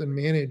build and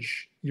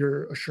manage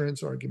your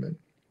assurance argument.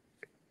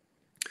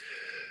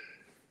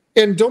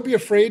 And don't be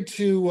afraid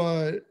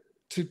to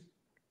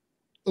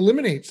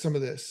eliminate some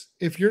of this.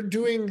 If you're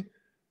doing,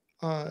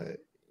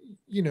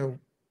 you know,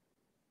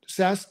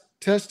 SAS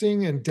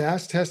testing and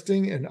DAS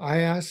testing and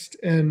IAST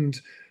and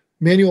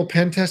manual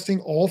pen testing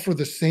all for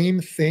the same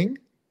thing,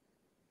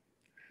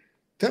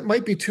 that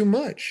might be too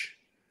much.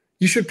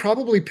 You should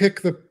probably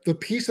pick the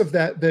piece of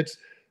that that's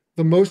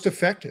the most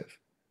effective.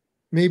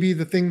 Maybe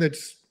the thing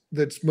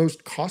that's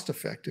most cost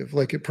effective.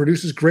 Like it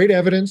produces great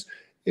evidence,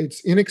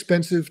 it's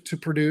inexpensive to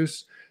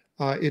produce,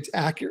 it's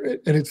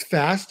accurate and it's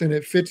fast and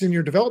it fits in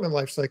your development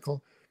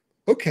lifecycle.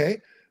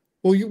 Okay,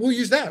 well, we'll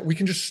use that. We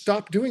can just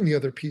stop doing the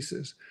other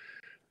pieces.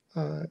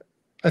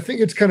 I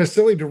think it's kind of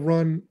silly to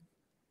run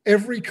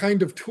every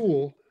kind of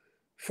tool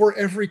for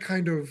every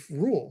kind of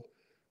rule.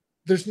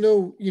 There's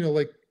no, you know,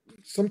 like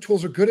some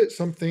tools are good at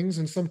some things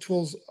and some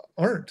tools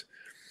aren't.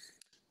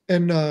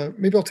 And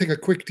maybe I'll take a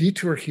quick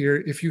detour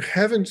here. If you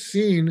haven't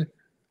seen,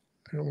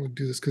 I don't want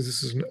to do this because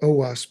this is an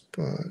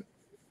OWASP.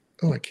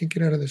 Oh, I can't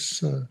get out of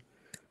this. Let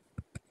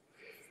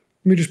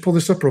me just pull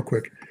this up real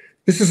quick.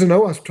 This is an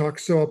OWASP talk,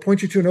 so I'll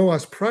point you to an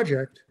OWASP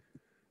project.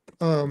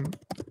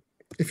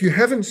 If you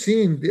haven't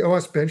seen the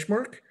OWASP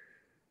benchmark,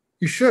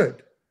 you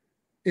should.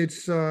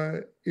 It's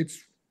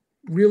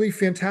really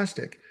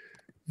fantastic.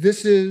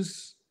 This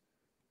is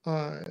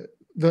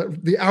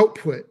the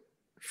output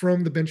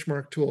from the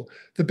benchmark tool.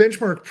 The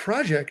benchmark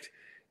project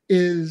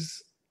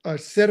is a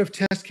set of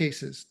test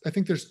cases. I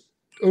think there's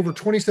over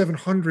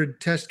 2,700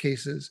 test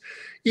cases,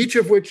 each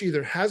of which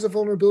either has a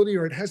vulnerability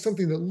or it has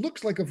something that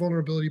looks like a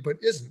vulnerability but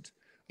isn't,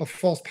 a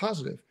false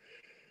positive.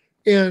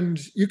 And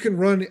you can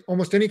run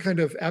almost any kind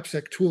of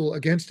AppSec tool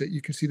against it.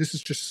 You can see this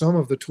is just some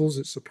of the tools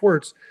it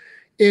supports.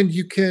 And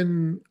you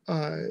can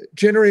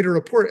generate a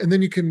report, and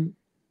then you can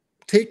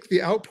take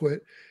the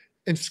output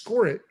and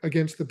score it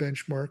against the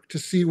benchmark to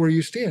see where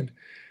you stand.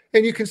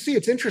 And you can see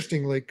it's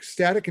interesting, like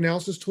static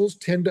analysis tools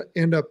tend to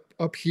end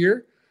up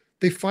here.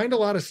 They find a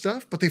lot of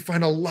stuff, but they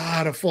find a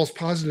lot of false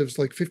positives,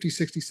 like 50,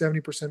 60,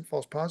 70%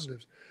 false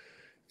positives.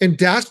 And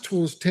DAS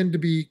tools tend to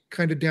be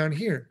kind of down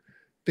here.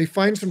 They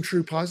find some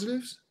true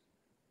positives,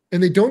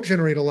 and they don't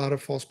generate a lot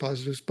of false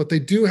positives, but they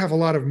do have a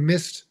lot of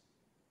missed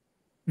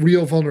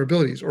real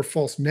vulnerabilities or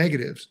false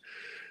negatives.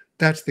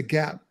 That's the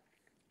gap.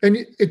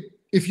 And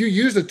if you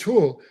use a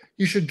tool,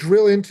 you should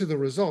drill into the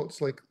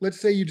results. Like,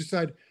 let's say you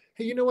decide,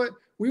 hey, you know what?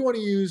 We want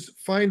to use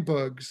find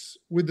bugs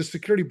with the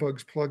security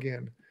bugs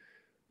plugin.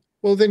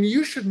 Well, then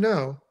you should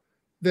know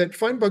that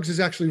find bugs is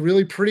actually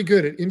really pretty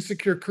good at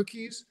insecure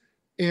cookies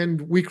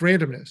and weak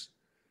randomness.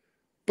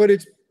 But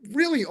it's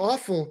really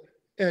awful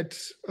at,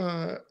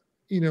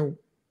 you know,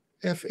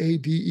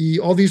 FADE,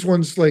 all these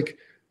ones like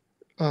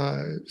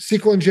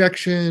SQL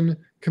injection,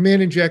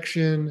 command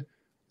injection,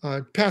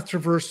 path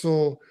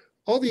traversal,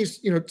 all these,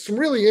 you know, some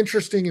really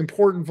interesting,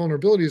 important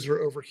vulnerabilities are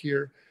over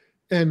here.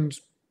 And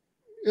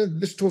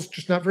this tool's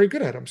just not very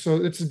good at them. So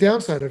it's a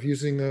downside of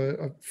using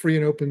a free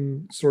and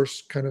open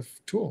source kind of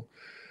tool.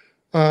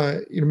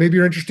 You know, maybe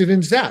you're interested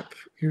in ZAP.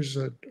 Here's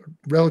a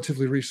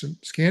relatively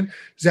recent scan.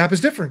 ZAP is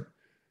different.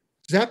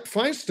 ZAP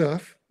finds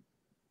stuff.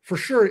 For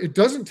sure, it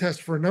doesn't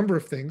test for a number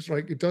of things,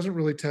 right? It doesn't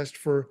really test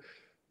for,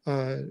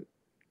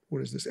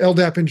 what is this,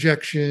 LDAP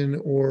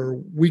injection or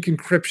weak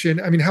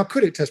encryption. I mean, how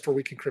could it test for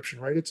weak encryption,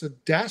 right? It's a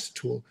DAS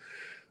tool.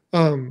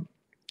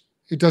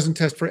 It doesn't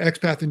test for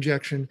XPath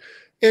injection.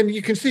 And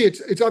you can see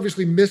it's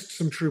obviously missed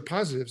some true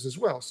positives as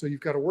well. So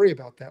you've got to worry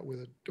about that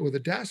with a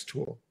DAS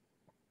tool.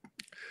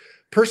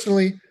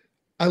 Personally,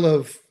 I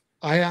love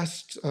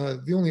IAST.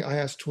 The only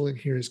IAST tool in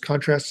here is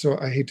Contrast, so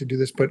I hate to do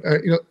this, but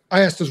you know,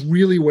 IAST does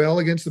really well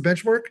against the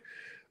benchmark.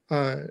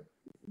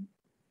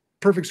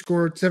 Perfect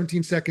score,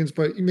 17 seconds,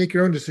 but you make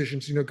your own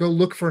decisions. You know, go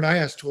look for an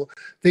IAST tool.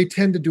 They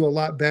tend to do a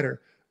lot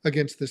better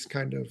against this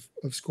kind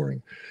of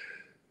scoring.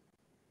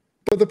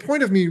 But the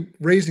point of me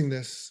raising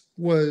this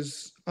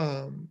was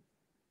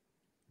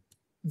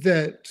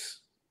that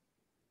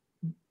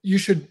you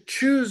should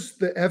choose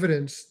the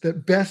evidence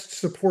that best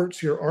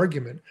supports your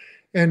argument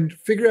and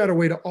figure out a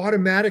way to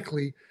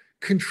automatically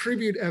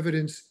contribute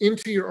evidence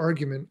into your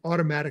argument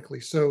automatically.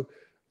 So,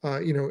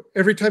 you know,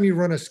 every time you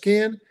run a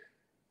scan,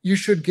 you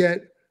should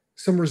get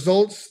some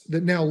results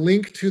that now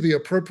link to the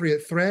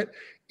appropriate threat.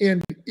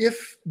 And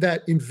if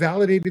that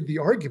invalidated the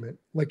argument,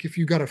 like if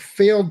you got a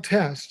failed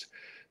test,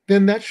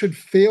 then that should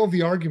fail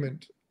the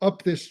argument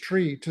up this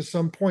tree to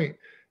some point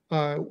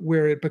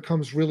where it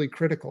becomes really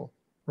critical,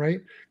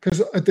 right?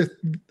 Because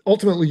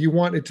ultimately you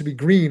want it to be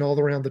green all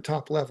around the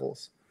top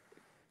levels.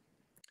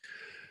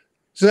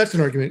 So that's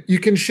an argument. You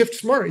can shift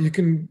smart. You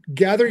can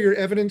gather your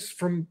evidence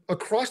from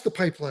across the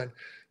pipeline.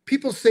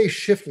 People say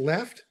shift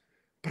left,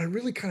 but I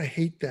really kind of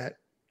hate that.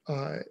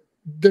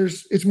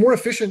 It's more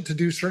efficient to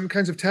do certain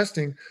kinds of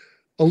testing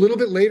a little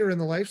bit later in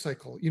the life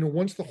cycle. You know,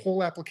 once the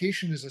whole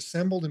application is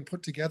assembled and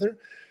put together,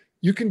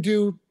 you can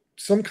do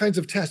some kinds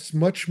of tests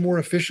much more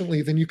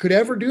efficiently than you could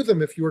ever do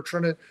them if you were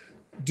trying to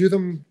do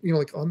them, you know,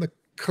 like on the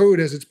code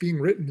as it's being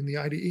written in the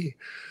IDE.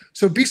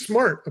 So be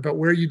smart about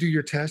where you do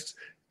your tests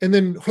and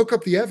then hook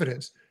up the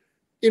evidence.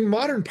 In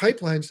modern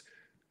pipelines,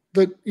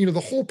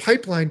 the whole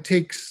pipeline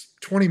takes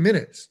 20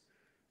 minutes.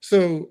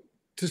 So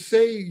to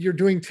say you're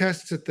doing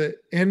tests at the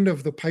end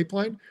of the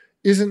pipeline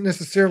isn't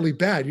necessarily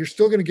bad. You're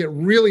still going to get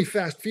really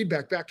fast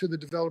feedback back to the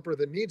developer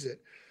that needs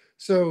it.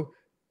 So,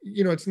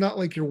 it's not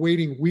like you're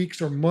waiting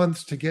weeks or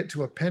months to get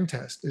to a pen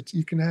test.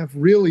 You can have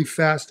really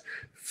fast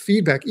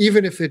feedback,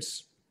 even if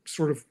it's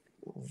sort of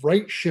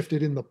right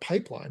shifted in the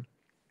pipeline.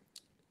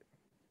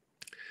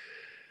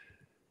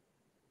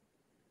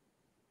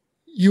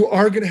 You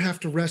are going to have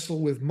to wrestle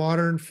with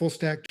modern full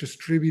stack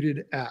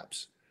distributed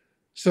apps.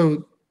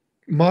 So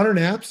modern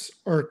apps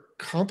are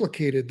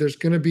complicated. There's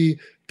going to be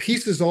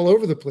pieces all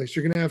over the place.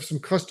 You're going to have some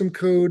custom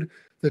code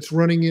that's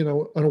running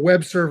on a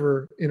web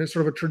server in a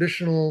sort of a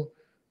traditional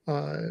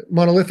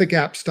monolithic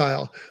app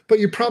style, but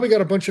you probably got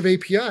a bunch of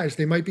APIs.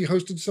 They might be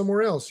hosted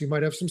somewhere else. You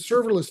might have some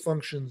serverless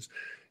functions.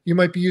 You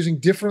might be using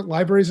different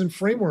libraries and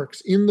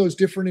frameworks in those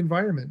different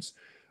environments.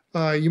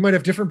 You might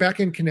have different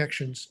backend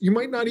connections. You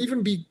might not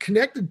even be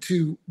connected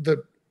to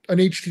an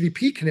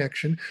HTTP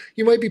connection.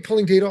 You might be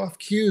pulling data off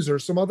queues or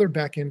some other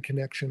backend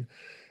connection.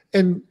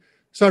 And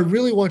so I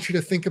really want you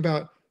to think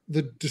about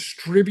the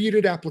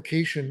distributed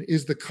application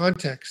is the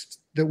context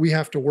that we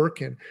have to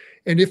work in.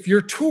 And if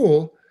your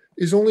tool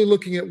is only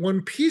looking at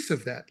one piece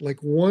of that, like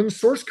one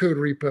source code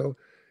repo,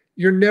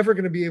 you're never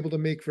going to be able to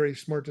make very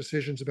smart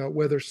decisions about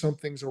whether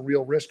something's a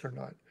real risk or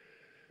not.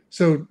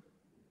 So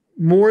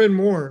more and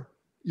more,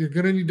 you're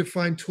going to need to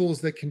find tools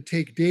that can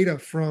take data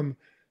from,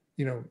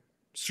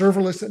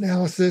 serverless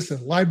analysis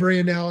and library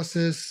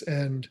analysis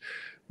and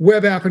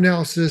web app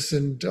analysis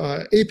and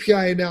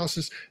API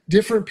analysis,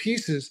 different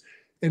pieces,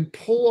 and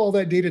pull all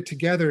that data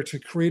together to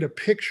create a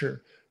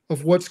picture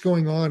of what's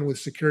going on with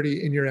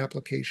security in your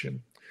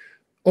application.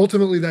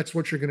 Ultimately, that's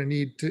what you're going to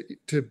need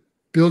to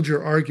build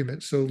your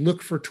argument. So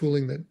look for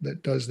tooling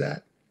that does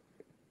that.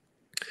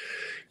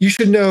 You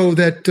should know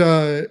that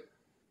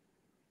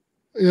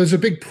there's a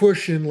big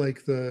push in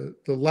like the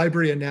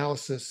library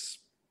analysis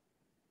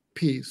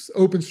piece,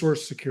 open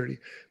source security.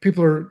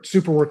 People are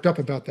super worked up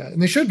about that,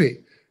 and they should be.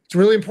 It's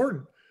really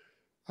important.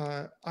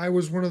 I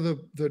was one of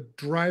the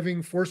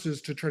driving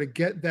forces to try to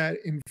get that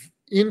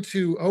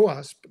into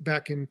OWASP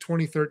back in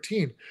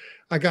 2013.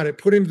 I got it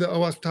put into the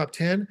OWASP top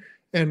 10,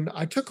 and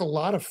I took a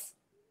lot of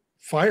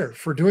fire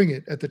for doing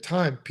it at the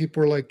time.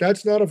 People were like,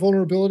 that's not a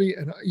vulnerability.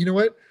 And you know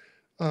what?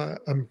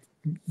 I'm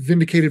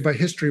vindicated by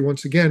history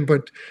once again,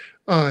 but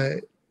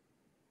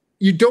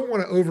you don't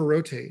want to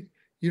over-rotate.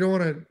 You don't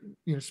want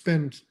to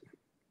spend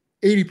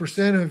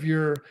 80% of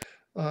your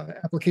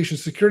application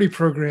security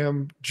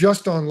program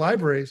just on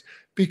libraries,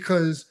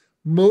 because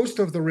most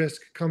of the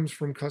risk comes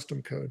from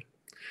custom code.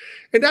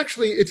 And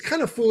actually, it's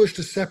kind of foolish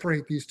to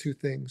separate these two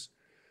things.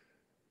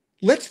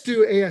 Let's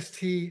do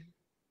AST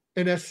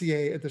and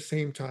SCA at the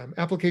same time.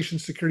 Application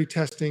security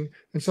testing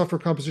and software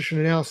composition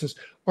analysis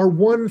are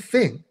one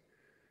thing.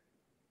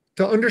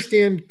 To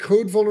understand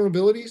code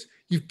vulnerabilities,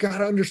 you've got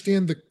to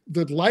understand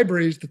the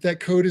libraries that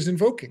code is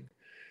invoking.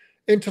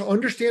 And to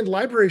understand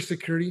library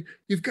security,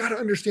 you've got to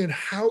understand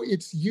how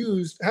it's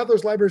used, how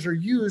those libraries are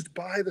used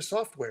by the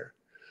software.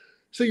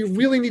 So you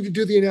really need to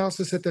do the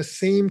analysis at the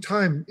same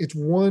time. It's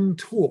one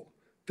tool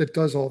that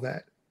does all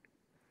that.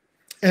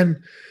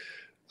 And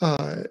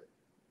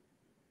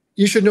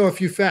you should know a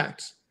few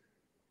facts.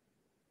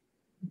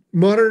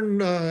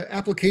 Modern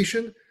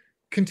application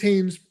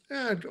contains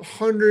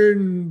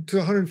 100 to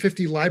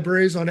 150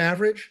 libraries on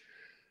average,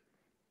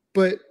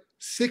 but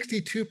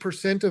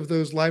 62% of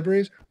those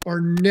libraries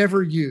are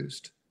never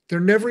used. They're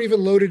never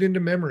even loaded into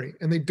memory,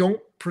 and they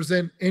don't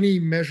present any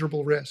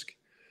measurable risk.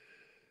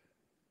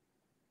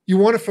 You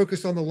want to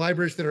focus on the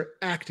libraries that are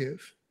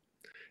active.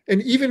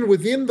 And even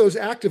within those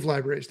active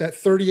libraries, that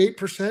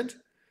 38%,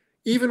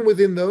 even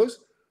within those,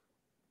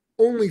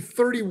 only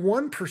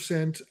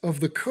 31% of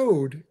the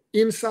code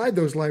inside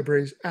those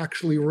libraries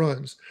actually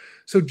runs.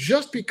 So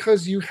just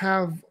because you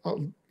have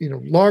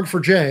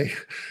log4j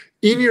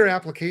in your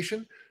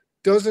application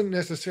doesn't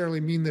necessarily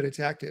mean that it's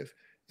active.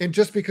 And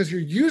just because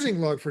you're using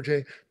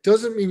log4j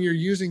doesn't mean you're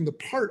using the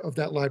part of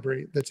that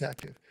library that's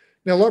active.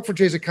 Now,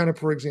 log4j is a kind of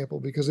poor example,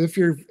 because if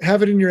you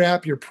have it in your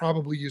app, you're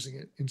probably using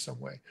it in some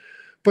way.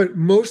 But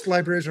most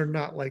libraries are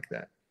not like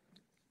that.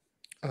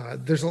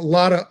 There's a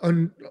lot of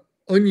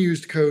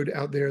unused code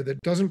out there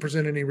that doesn't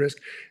present any risk,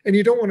 and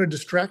you don't want to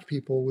distract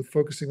people with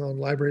focusing on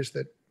libraries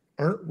that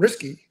aren't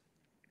risky.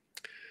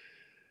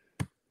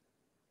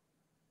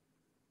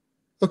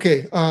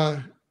 Okay,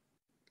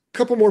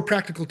 couple more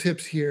practical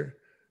tips here.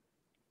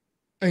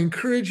 I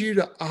encourage you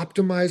to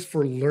optimize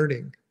for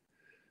learning.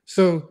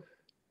 So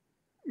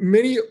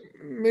many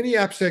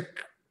AppSec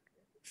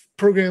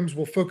programs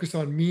will focus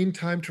on mean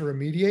time to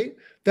remediate.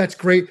 That's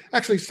great.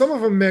 Actually, some of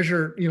them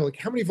measure, like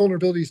how many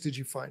vulnerabilities did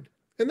you find?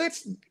 And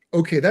that's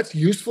okay, that's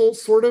useful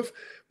sort of,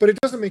 but it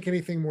doesn't make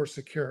anything more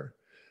secure.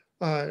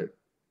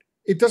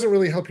 It doesn't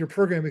really help your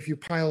program if you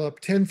pile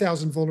up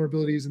 10,000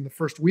 vulnerabilities in the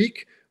first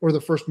week or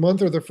the first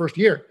month or the first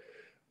year.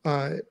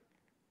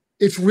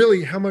 It's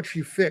really how much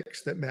you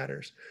fix that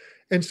matters.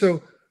 And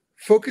so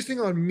focusing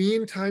on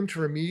mean time to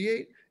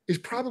remediate is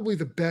probably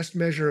the best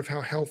measure of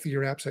how healthy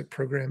your AppSec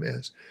program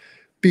is.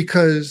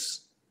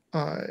 Because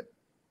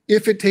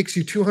if it takes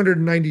you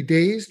 290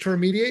 days to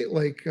remediate,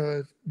 like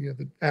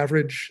the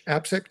average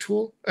AppSec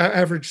tool,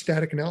 average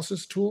static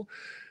analysis tool,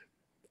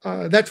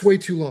 that's way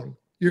too long.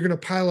 You're going to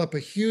pile up a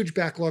huge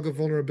backlog of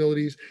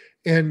vulnerabilities,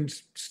 and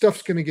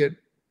stuff's going to get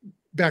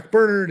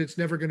backburnered. It's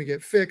never going to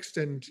get fixed,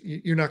 and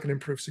you're not going to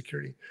improve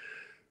security.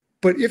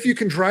 But if you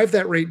can drive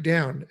that rate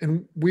down,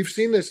 and we've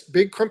seen this,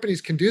 big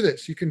companies can do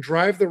this. You can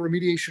drive the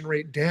remediation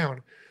rate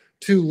down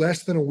to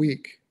less than a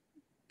week.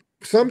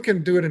 Some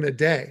can do it in a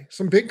day.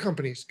 Some big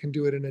companies can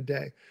do it in a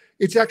day.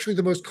 It's actually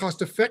the most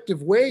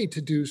cost-effective way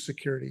to do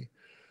security,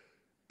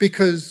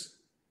 because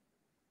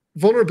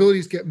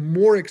vulnerabilities get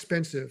more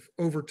expensive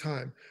over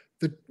time.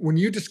 When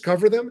you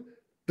discover them,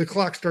 the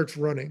clock starts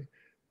running.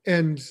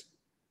 And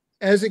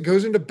as it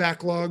goes into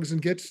backlogs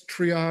and gets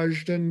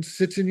triaged and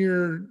sits in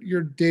your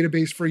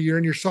database for a year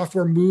and your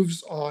software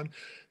moves on,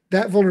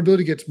 that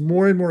vulnerability gets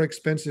more and more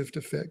expensive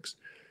to fix.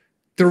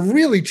 They're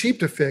really cheap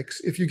to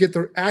fix if you get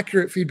the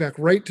accurate feedback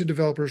right to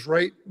developers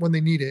right when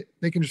they need it.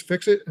 They can just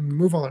fix it and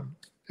move on.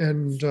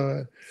 And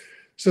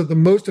so the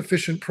most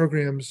efficient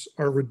programs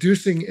are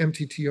reducing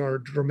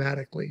MTTR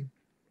dramatically.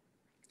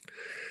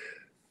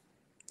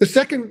 The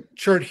second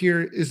chart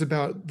here is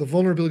about the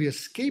vulnerability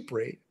escape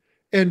rate.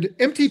 And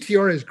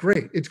MTTR is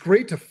great. It's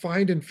great to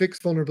find and fix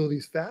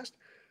vulnerabilities fast,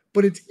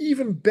 but it's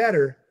even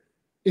better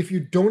if you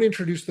don't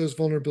introduce those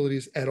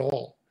vulnerabilities at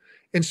all.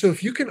 And so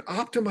if you can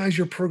optimize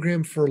your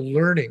program for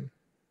learning,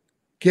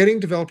 getting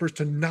developers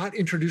to not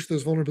introduce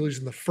those vulnerabilities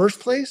in the first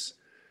place,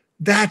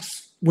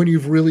 that's when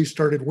you've really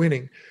started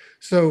winning.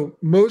 So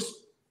most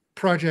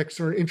projects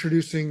are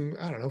introducing,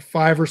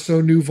 5 or so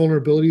new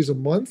vulnerabilities a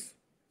month,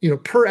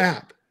 per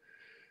app.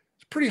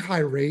 It's a pretty high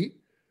rate.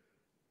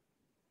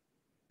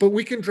 But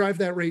we can drive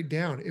that rate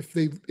down. If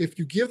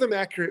you give them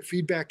accurate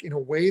feedback in a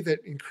way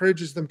that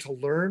encourages them to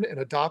learn and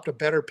adopt a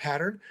better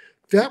pattern,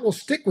 that will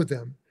stick with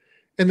them.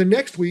 And the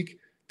next week,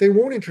 they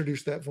won't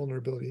introduce that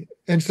vulnerability.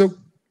 And so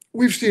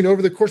we've seen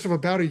over the course of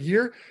about a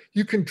year,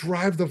 you can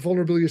drive the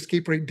vulnerability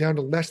escape rate down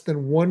to less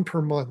than 1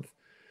 per month,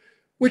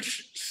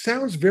 which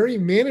sounds very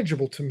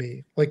manageable to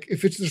me. Like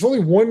if there's only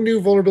 1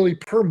 new vulnerability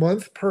per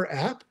month per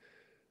app,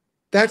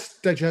 that's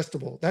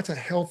digestible. That's a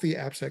healthy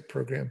AppSec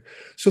program.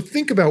 So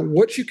think about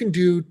what you can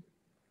do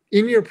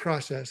in your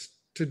process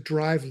to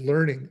drive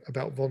learning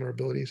about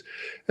vulnerabilities.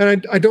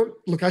 And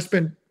I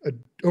spent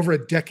over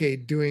a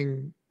decade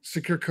doing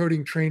secure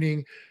coding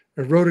training.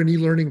 I wrote an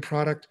e-learning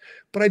product,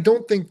 but I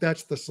don't think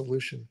that's the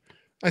solution.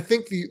 I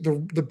think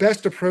the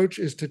best approach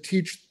is to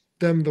teach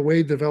them the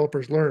way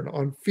developers learn,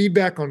 on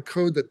feedback on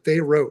code that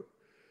they wrote.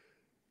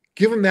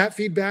 Give them that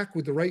feedback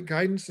with the right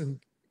guidance, and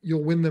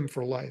you'll win them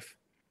for life.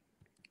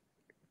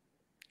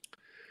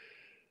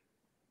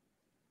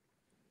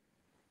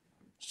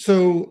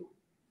 So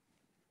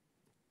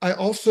I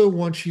also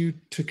want you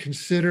to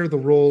consider the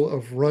role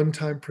of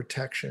runtime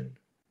protection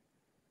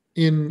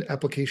in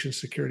application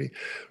security.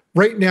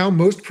 Right now,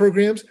 most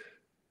programs,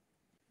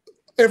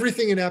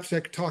 everything in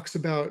AppSec talks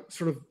about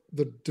sort of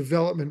the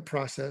development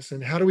process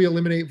and how do we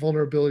eliminate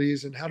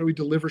vulnerabilities and how do we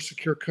deliver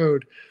secure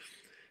code.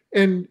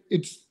 And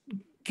it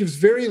gives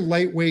very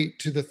light weight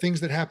to the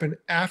things that happen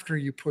after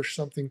you push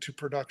something to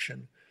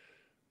production.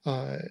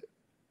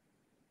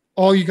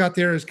 All you got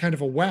there is kind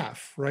of a WAF,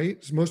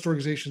 right? So most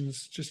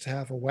organizations just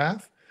have a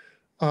WAF.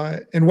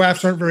 And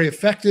WAFs aren't very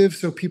effective,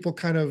 so people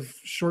kind of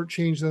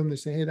shortchange them. They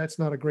say, hey, that's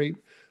not a great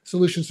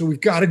solution, so we've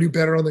got to do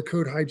better on the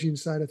code hygiene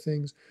side of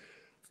things.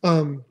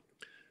 I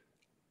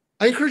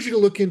encourage you to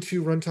look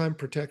into runtime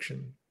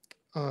protection,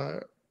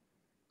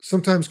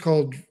 sometimes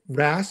called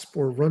RASP,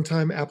 or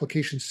runtime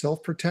application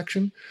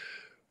self-protection.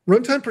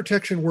 Runtime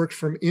protection works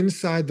from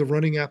inside the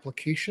running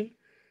application,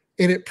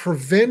 and it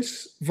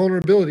prevents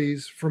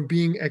vulnerabilities from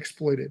being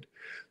exploited.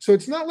 So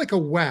it's not like a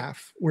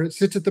WAF where it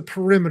sits at the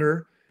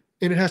perimeter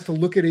and it has to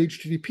look at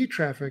HTTP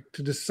traffic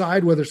to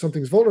decide whether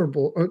something's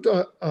vulnerable,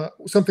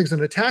 something's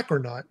an attack or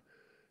not.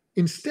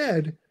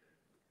 Instead,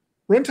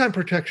 runtime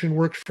protection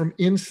works from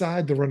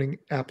inside the running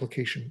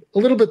application, a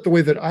little bit the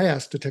way that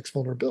IaaS detects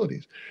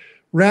vulnerabilities.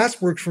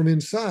 RASP works from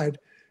inside,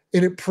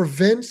 and it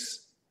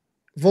prevents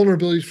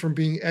vulnerabilities from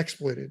being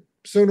exploited.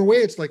 So in a way,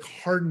 it's like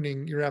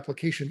hardening your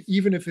application,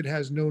 even if it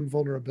has known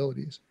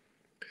vulnerabilities.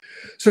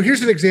 So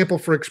here's an example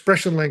for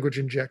expression language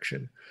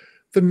injection.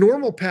 The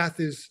normal path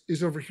is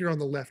over here on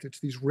the left. It's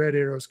these red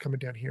arrows coming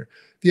down here.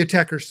 The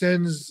attacker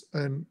sends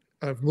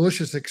a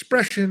malicious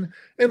expression,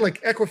 and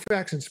like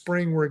Equifax and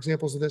Spring were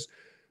examples of this.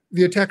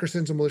 The attacker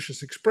sends a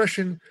malicious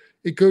expression.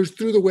 It goes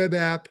through the web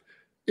app.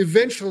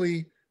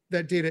 Eventually,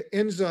 that data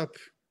ends up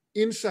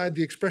inside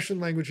the expression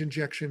language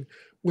injection,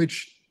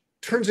 which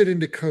turns it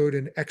into code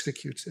and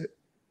executes it.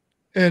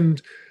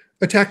 And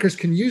attackers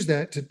can use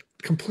that to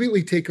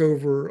completely take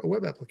over a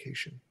web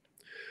application.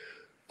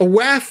 A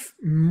WAF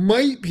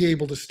might be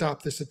able to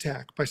stop this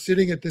attack by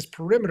sitting at this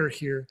perimeter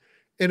here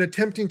and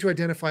attempting to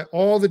identify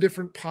all the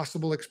different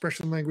possible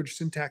expression language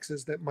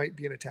syntaxes that might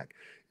be an attack.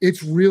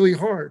 It's really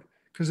hard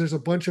because there's a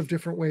bunch of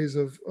different ways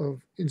of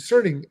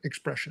inserting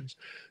expressions.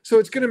 So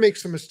it's going to make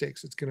some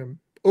mistakes. It's going to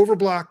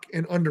overblock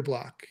and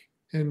underblock,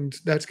 and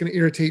that's going to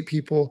irritate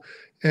people,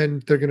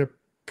 and they're going to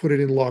put it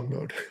in log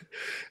mode.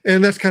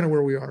 And that's kind of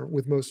where we are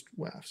with most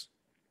WAFs.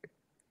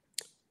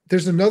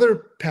 There's another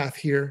path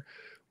here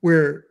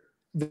where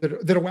that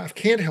a WAF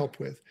can't help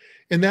with,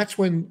 and that's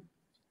when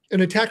an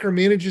attacker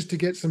manages to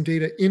get some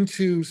data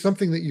into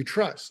something that you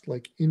trust,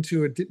 like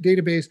into a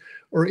database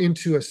or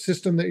into a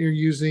system that you're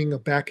using, a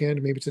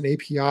backend, maybe it's an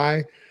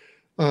API.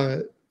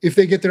 If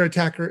they get their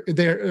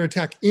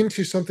attack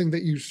into something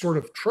that you sort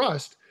of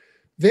trust,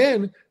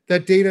 then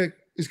that data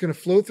is going to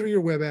flow through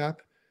your web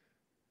app.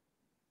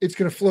 It's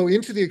going to flow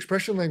into the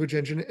expression language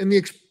engine,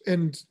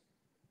 and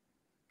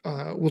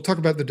we'll talk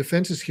about the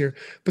defenses here,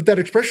 but that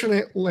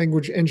expression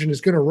language engine is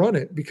going to run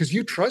it because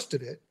you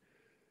trusted it.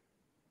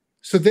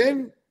 So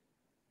then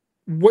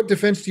what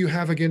defense do you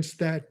have against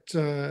that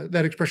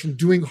that expression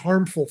doing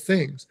harmful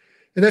things?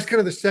 And that's kind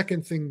of the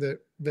second thing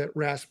that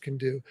RASP can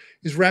do,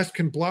 is RASP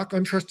can block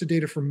untrusted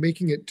data from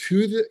making it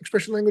to the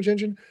expression language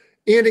engine,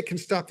 and it can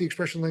stop the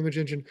expression language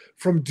engine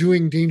from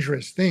doing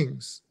dangerous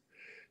things.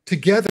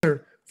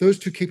 Together, those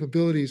two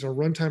capabilities are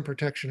runtime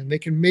protection, and they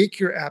can make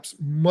your apps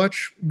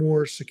much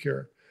more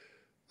secure.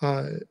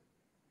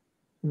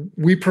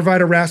 We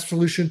provide a RASP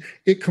solution.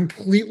 It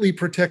completely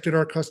protected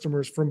our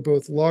customers from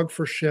both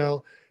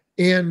Log4Shell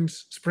and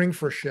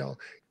Spring4Shell,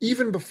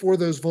 even before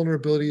those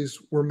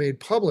vulnerabilities were made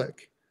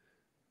public,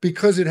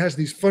 because it has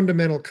these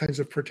fundamental kinds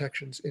of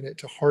protections in it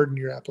to harden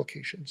your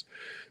applications.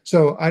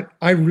 So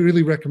I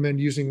really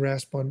recommend using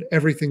RASP on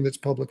everything that's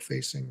public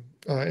facing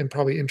and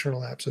probably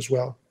internal apps as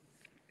well.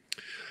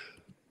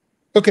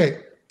 Okay,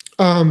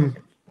 I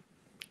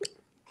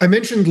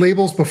mentioned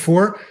labels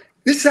before.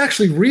 This is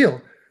actually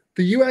real.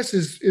 The US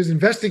is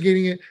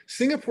investigating it.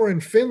 Singapore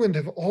and Finland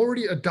have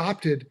already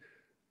adopted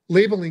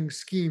labeling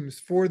schemes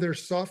for their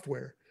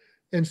software.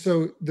 And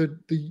so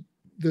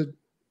the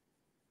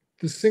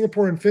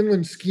Singapore and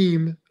Finland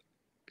scheme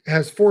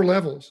has 4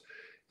 levels.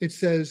 It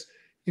says,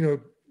 you know,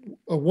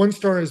 a 1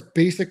 star is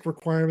basic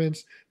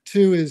requirements,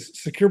 2 is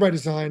secure by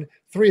design,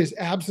 3 is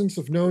absence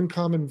of known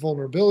common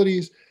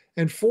vulnerabilities,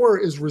 and 4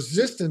 is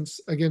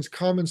resistance against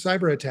common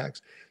cyber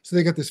attacks. So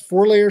they got this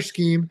 4-layer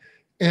scheme,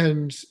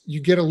 and you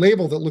get a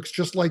label that looks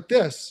just like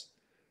this.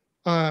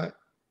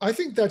 I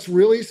think that's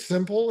really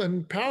simple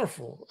and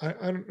powerful. I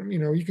don't, you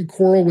know, you can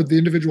quarrel with the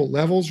individual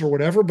levels or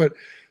whatever, but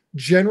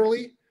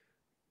generally,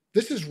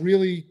 this is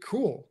really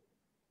cool.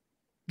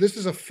 This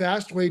is a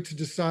fast way to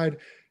decide,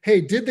 hey,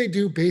 did they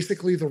do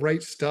basically the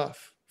right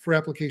stuff for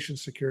application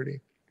security?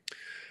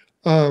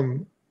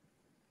 You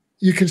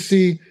can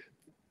see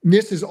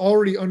NIST is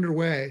already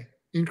underway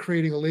in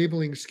creating a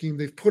labeling scheme.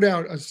 They've put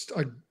out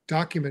a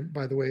document,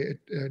 by the way,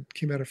 it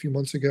came out a few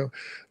months ago,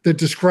 that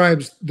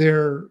describes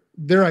their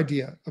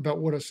idea about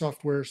what a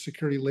software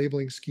security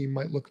labeling scheme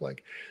might look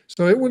like.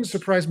 So it wouldn't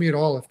surprise me at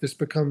all if this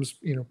becomes,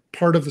 you know,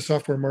 part of the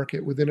software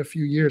market within a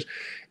few years.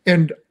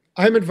 And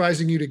I'm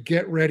advising you to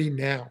get ready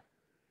now.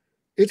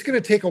 It's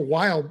going to take a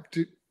while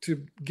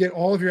to get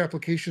all of your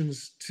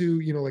applications to,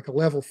 you know, like a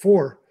level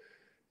 4.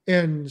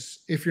 And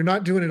if you're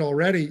not doing it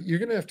already, you're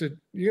going to have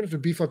to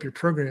beef up your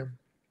program.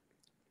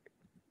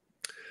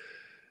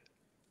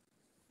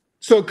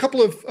 So a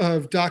couple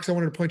of docs I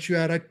wanted to point you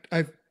at.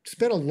 I've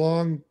spent a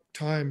long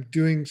time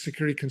doing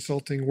security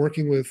consulting,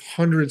 working with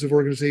hundreds of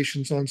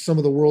organizations on some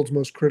of the world's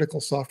most critical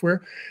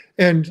software.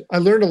 And I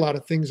learned a lot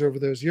of things over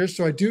those years.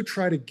 So I do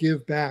try to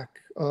give back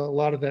a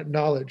lot of that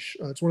knowledge.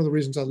 It's one of the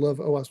reasons I love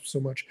OWASP so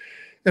much.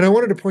 And I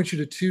wanted to point you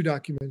to 2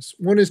 documents.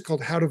 One is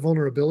called How to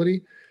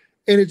Vulnerability.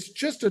 And it's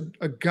just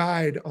a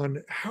guide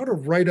on how to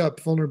write up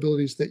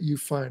vulnerabilities that you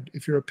find.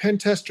 If you're a pen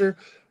tester,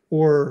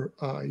 or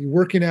you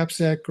work in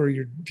AppSec, or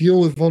you deal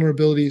with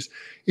vulnerabilities,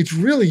 it's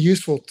really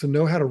useful to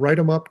know how to write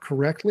them up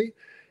correctly.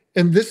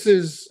 And this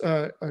is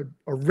a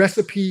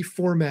recipe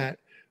format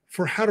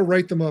for how to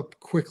write them up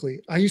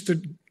quickly. I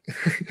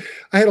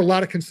had a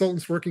lot of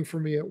consultants working for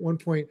me at one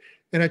point,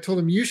 and I told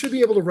them, you should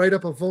be able to write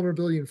up a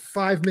vulnerability in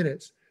 5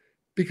 minutes,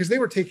 because they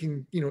were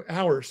taking, you know,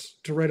 hours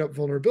to write up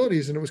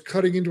vulnerabilities, and it was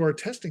cutting into our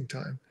testing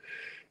time.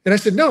 And I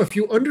said, no, if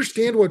you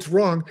understand what's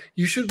wrong,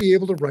 you should be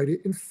able to write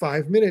it in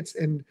 5 minutes.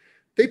 And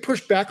they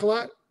pushed back a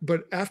lot,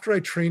 but after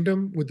I trained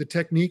them with the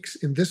techniques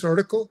in this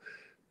article,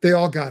 they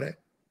all got it.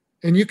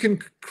 And you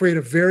can create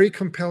a very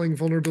compelling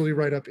vulnerability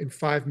write-up in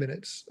 5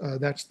 minutes.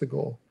 That's the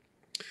goal.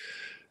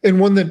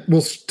 And one that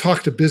will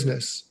talk to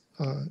business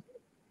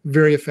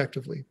very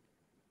effectively.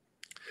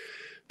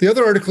 The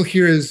other article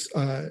here is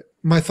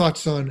my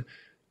thoughts on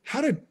how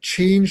to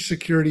change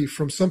security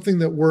from something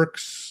that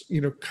works,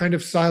 you know, kind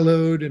of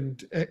siloed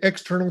and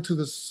external to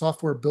the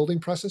software building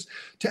process,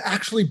 to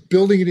actually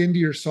building it into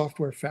your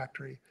software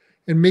factory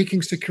and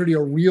making security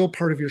a real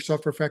part of your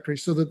software factory,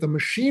 so that the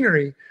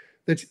machinery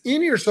that's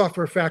in your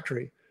software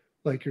factory,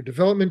 like your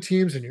development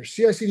teams and your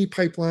CI/CD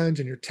pipelines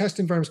and your test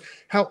environments,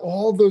 how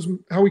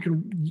we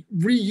can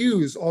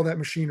reuse all that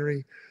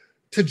machinery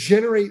to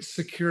generate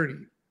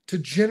security, to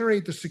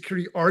generate the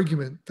security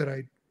argument that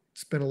I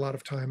spend a lot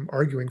of time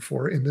arguing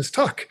for in this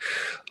talk.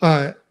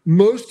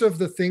 Most of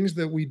the things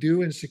that we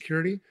do in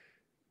security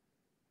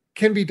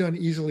can be done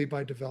easily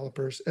by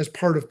developers as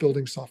part of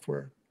building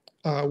software.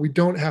 We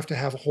don't have to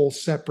have a whole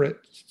separate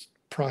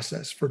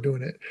process for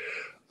doing it.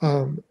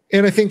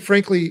 And I think,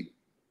 frankly,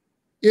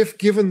 if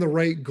given the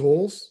right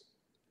goals,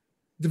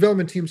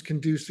 development teams can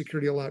do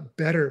security a lot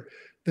better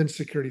than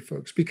security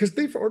folks because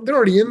they're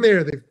already in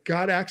there. They've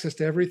got access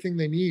to everything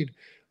they need.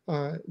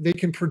 They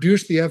can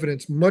produce the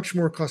evidence much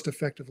more cost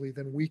effectively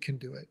than we can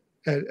do it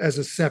as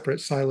a separate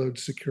siloed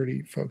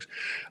security folks.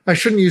 I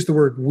shouldn't use the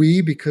word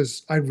we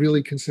because I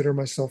really consider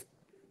myself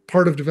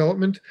part of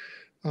development.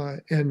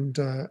 And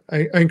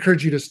I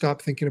encourage you to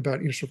stop thinking about,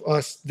 sort of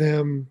us,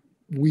 them,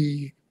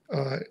 we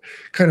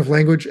kind of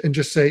language and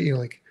just say,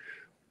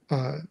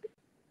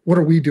 what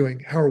are we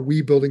doing? How are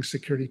we building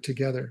security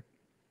together?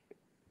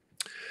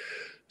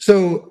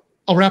 So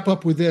I'll wrap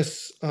up with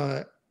this.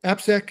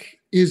 AppSec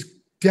is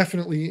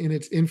definitely in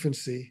its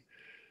infancy.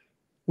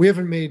 We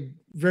haven't made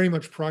very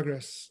much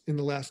progress in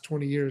the last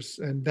 20 years,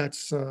 and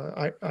that's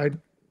I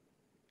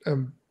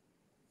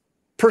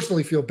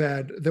personally feel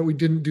bad that we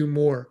didn't do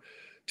more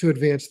to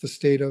advance the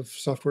state of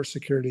software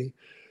security.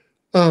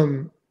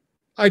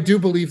 I do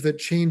believe that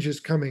change is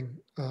coming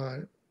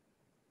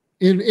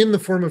in the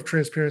form of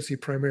transparency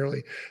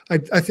primarily.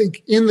 I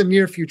think in the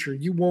near future,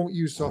 you won't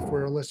use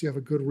software unless you have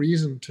a good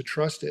reason to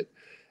trust it.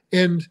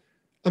 And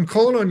I'm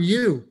calling on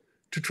you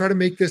to try to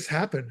make this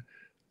happen.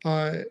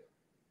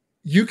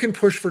 You can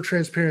push for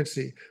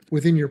transparency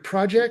within your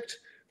project,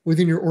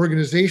 within your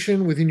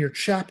organization, within your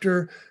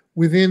chapter,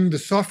 within the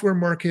software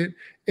market,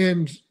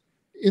 and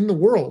in the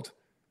world.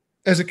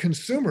 As a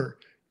consumer,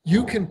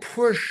 you can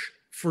push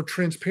for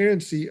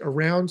transparency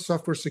around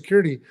software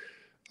security.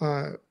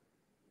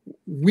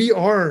 We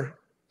are,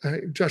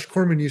 Josh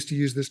Corman used to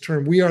use this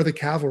term, we are the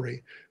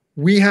cavalry.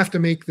 We have to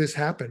make this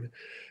happen.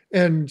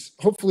 And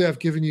hopefully I've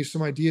given you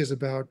some ideas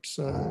about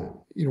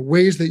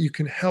ways that you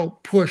can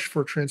help push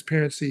for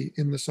transparency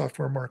in the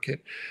software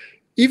market.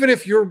 Even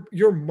if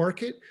your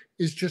market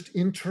is just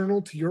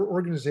internal to your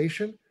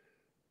organization,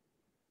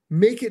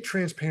 make it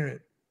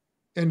transparent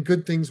and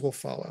good things will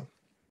follow.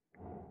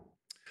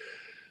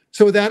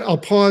 So with that, I'll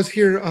pause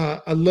here.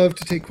 I'd love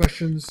to take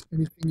questions.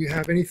 Anything you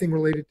have, anything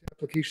related to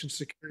application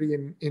security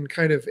in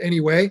kind of any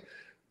way,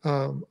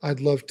 I'd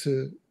love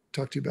to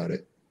talk to you about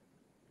it.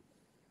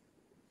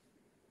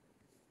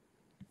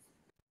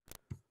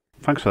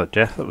 Thanks for that,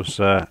 Jeff.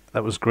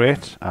 That was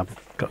great.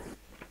 I've got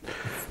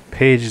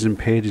pages and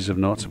pages of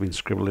notes I've been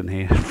scribbling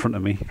here in front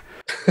of me.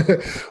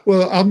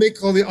 Well,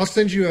 I'll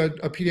send you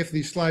a PDF of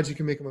these slides. You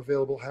can make them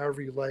available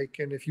however you like.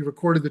 And if you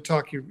recorded the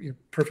talk, you're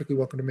perfectly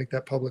welcome to make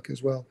that public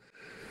as well.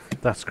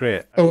 That's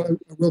great. Oh, I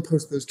will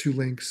post those two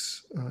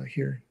links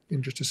here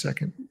in just a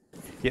second.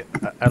 Yeah,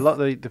 a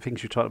lot of the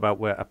things you talked about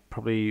were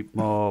probably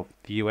more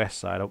the US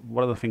side.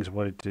 One of the things I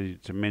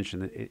wanted to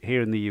mention,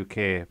 here in the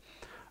UK,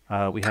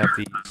 we have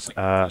these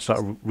sort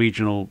of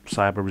regional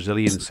cyber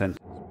resilience centers,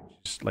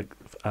 which is like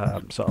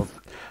sort of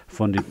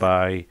funded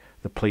by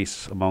the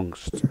police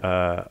amongst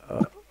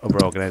other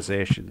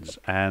organizations.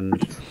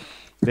 And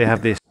they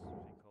have this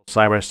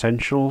Cyber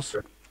Essentials.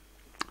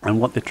 And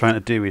what they're trying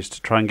to do is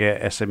to try and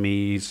get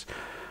SMEs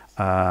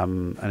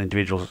and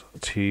individuals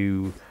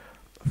to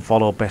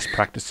follow best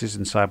practices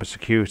in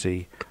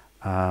cybersecurity.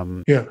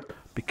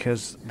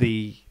 Because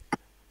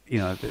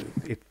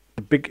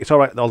it's all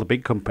right, all the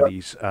big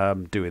companies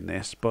doing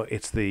this, but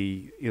it's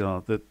the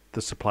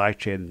supply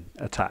chain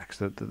attacks,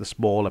 the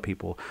smaller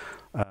people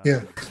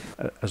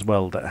as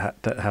well that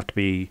have to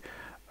be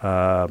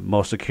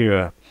more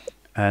secure.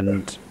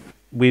 And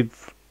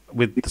with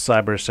the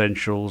Cyber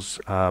Essentials,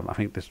 I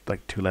think there's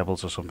like 2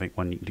 levels or something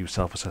when you do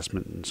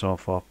self-assessment and so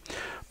forth.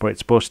 But it's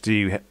supposed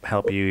to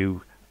help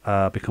you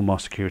become more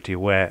security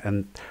aware.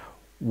 And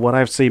what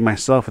I've seen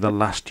myself in the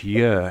last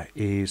year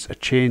is a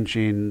change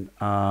in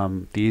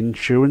the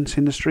insurance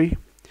industry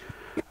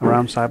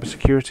around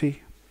cybersecurity.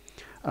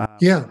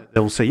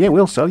 They'll say,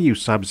 we'll sell you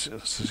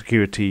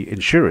cybersecurity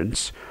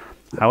insurance.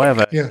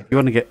 However,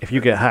 if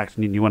you get hacked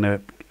and you want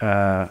a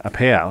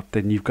payout,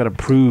 then you've got to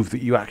prove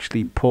that you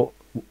actually put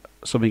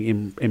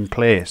something in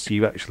place.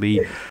 You're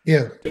actually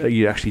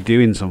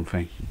doing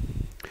something.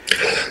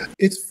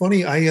 It's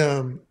funny.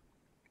 I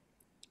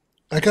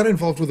got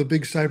involved with a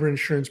big cyber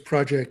insurance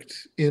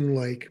project in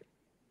like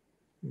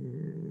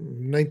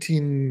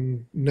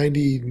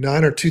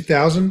 1999 or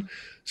 2000,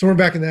 somewhere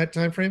back in that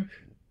time frame,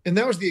 and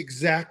that was the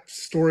exact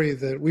story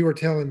that we were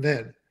telling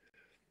then.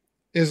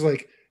 Is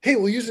like, hey,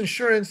 we'll use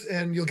insurance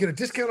and you'll get a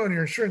discount on your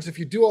insurance if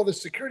you do all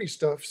this security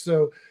stuff.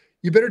 So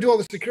you better do all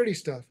the security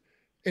stuff.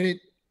 And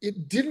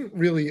it didn't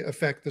really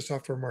affect the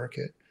software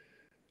market.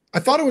 I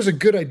thought it was a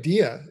good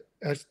idea.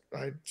 I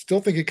still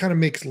think it kind of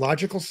makes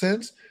logical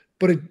sense,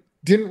 but it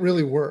didn't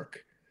really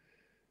work.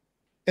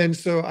 And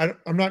so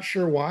I'm not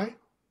sure why.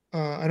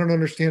 I don't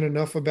understand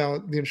enough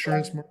about the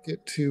insurance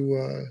market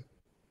to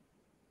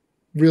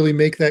really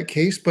make that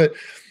case. But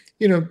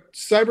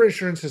cyber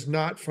insurance has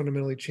not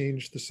fundamentally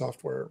changed the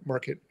software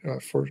market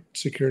for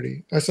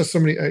security. I saw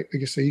somebody, I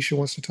guess Aisha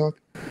wants to talk.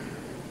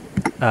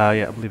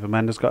 Yeah, I believe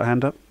Amanda's got a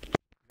hand up.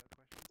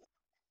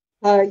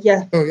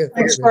 Yeah. Oh, yeah.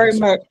 Thanks very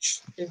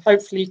much.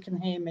 Hopefully you can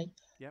hear me.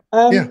 Yep.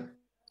 Yeah.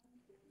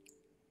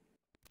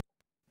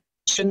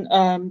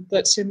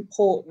 That's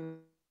important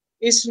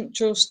isn't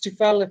just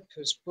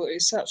developers, but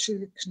it's actually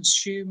the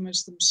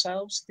consumers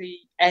themselves, the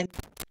end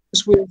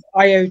with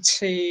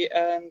IoT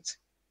and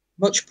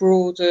much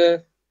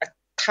broader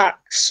attack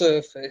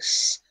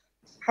surface.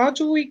 How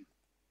do we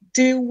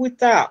deal with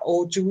that,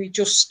 or do we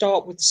just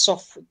start with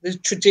the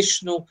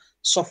traditional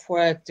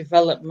software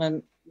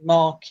development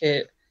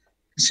market,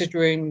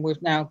 considering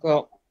we've now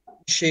got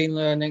machine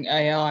learning,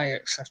 AI,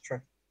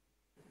 etc.?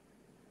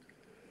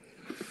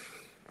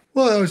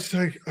 Well,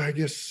 I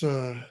guess,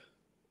 I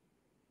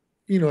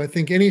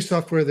think any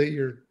software that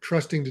you're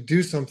trusting to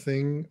do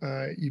something,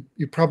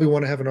 you probably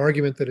want to have an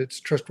argument that it's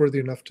trustworthy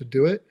enough to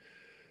do it.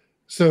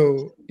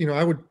 So,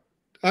 I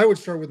would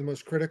start with the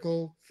most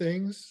critical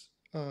things.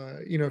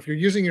 If you're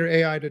using your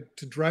AI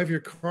to drive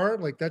your car,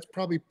 like that's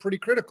probably pretty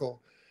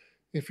critical.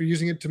 If you're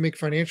using it to make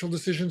financial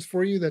decisions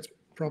for you, that's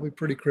probably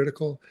pretty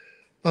critical.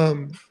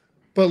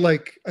 But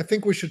I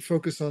think we should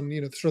focus on,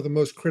 sort of the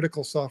most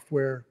critical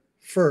software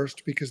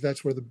first, because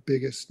that's where the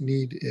biggest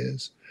need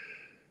is.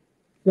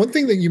 One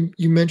thing that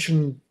you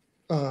mentioned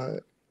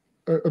about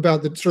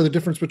the sort of the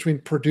difference between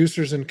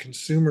producers and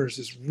consumers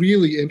is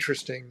really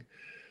interesting.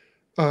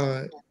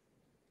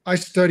 I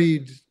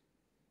studied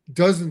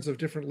dozens of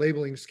different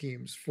labeling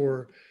schemes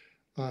for,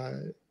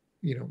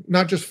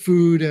 not just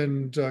food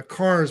and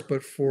cars,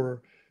 but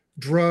for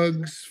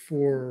drugs,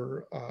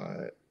 for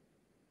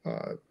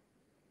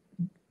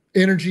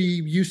energy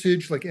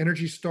usage, like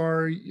Energy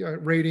Star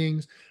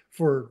ratings,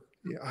 for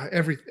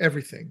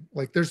everything.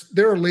 Like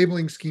there are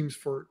labeling schemes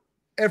for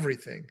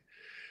everything.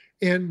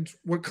 And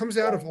what comes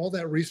out of all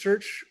that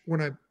research,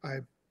 when I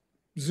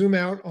zoom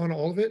out on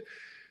all of it,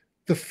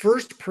 the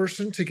first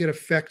person to get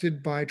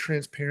affected by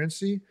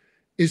transparency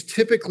is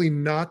typically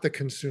not the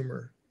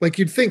consumer. Like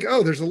you'd think,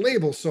 oh, there's a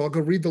label, so I'll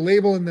go read the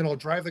label and then I'll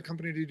drive the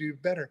company to do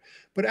better.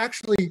 But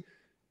actually,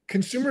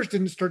 consumers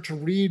didn't start to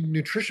read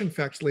nutrition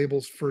facts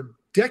labels for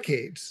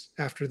decades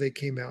after they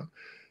came out.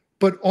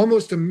 But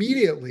almost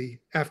immediately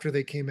after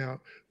they came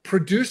out,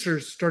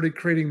 producers started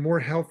creating more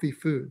healthy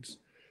foods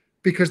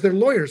because their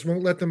lawyers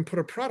won't let them put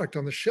a product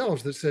on the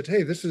shelves that said,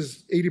 hey, this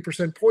is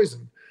 80%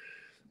 poison.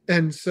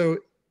 And so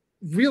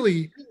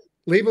really,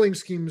 labeling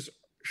schemes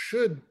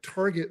should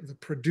target the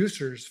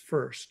producers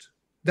first.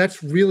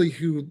 That's really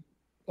who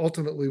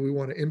ultimately we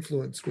want to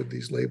influence with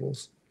these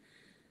labels.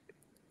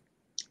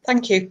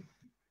 Thank you.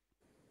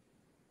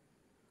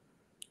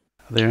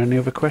 Are there any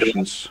other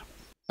questions?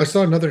 I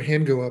saw another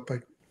hand go up.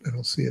 I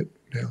don't see it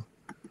now.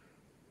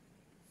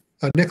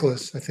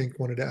 Nicholas, I think,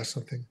 wanted to ask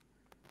something.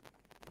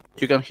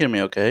 You can hear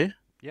me okay?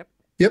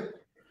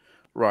 Yep.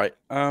 Right.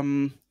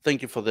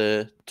 Thank you for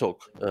the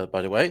talk,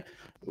 by the way.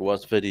 It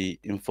was very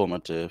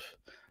informative.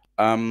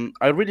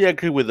 I really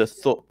agree with the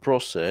thought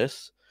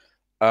process.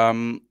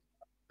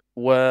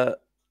 Where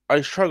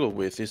I struggle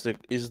with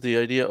is the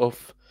idea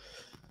of,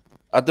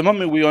 at the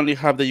moment, we only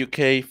have the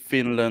UK,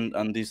 Finland,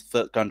 and this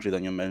third country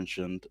that you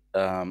mentioned,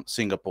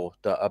 Singapore,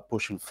 that are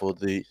pushing for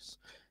these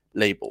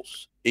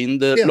labels. In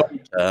the long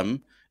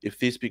term, if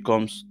this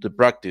becomes the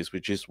practice,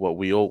 which is what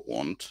we all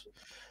want,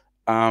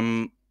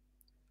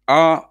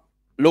 are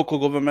local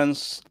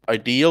governments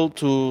ideal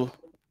to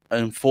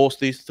enforce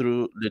this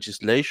through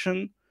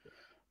legislation?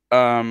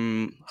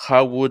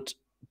 How would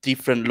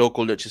different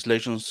local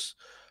legislations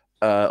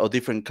or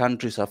different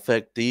countries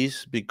affect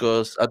this?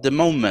 Because at the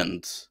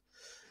moment,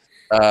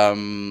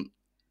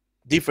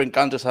 different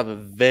countries have a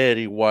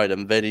very wide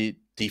and very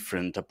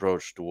different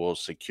approach towards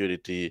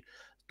security,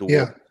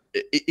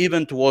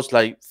 even towards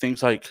like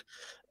things like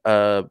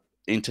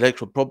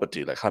intellectual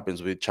property, like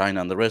happens with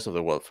China and the rest of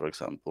the world, for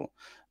example.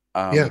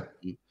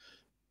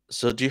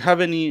 So do you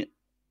have any,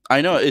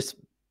 I know it's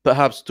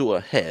perhaps too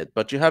ahead,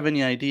 but do you have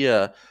any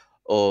idea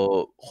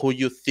or who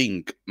you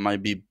think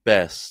might be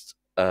best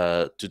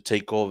to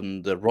take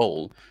on the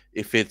role,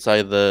 if it's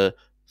either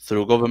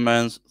through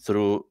governments,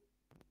 through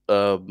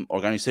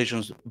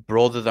organizations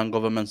broader than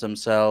governments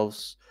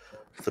themselves,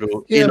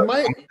 through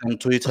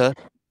and Twitter?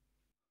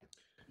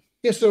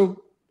 Yeah,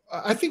 so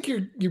I think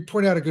you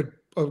point out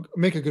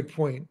make a good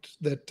point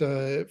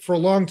that for a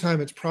long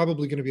time it's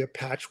probably going to be a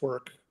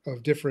patchwork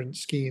of different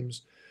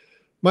schemes.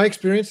 My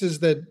experience is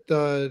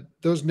that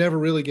those never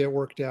really get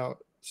worked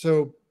out.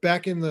 So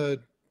back in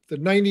the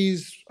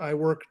 90s, I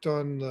worked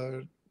on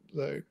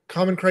the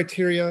common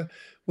criteria,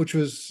 which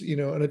was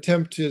an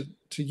attempt to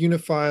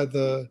unify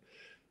the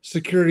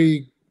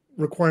security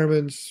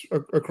requirements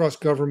across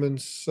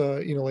governments.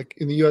 Like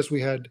in the US,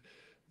 we had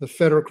the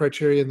federal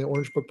criteria and the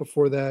Orange Book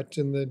before that,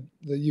 and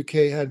the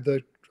UK had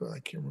I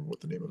can't remember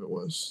what the name of it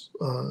was.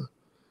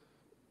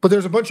 But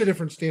there's a bunch of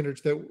different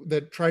standards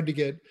that tried to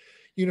get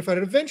unified.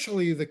 And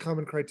eventually, the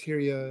common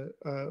criteria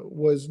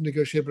was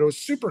negotiated, but it was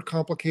super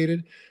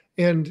complicated,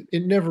 and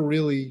it never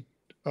really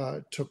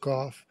took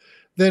off.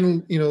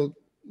 Then,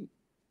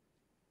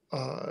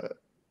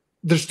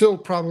 there's still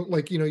problem.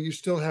 Like, you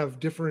still have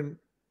different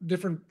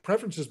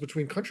preferences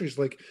between countries.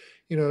 Like,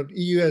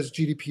 EU has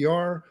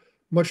GDPR,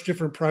 much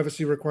different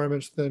privacy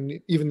requirements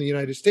than even the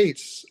United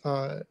States,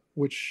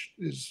 which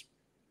is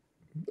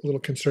a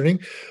little concerning.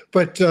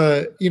 But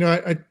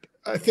I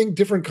think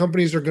different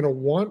companies are going to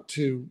want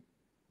to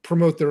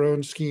promote their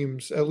own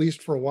schemes, at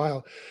least for a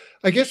while.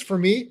 I guess for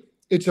me,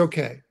 it's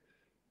okay,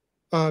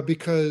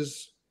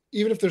 because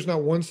even if there's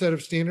not one set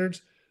of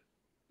standards,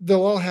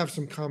 they'll all have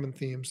some common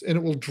themes, and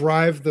it will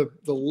drive the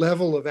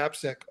level of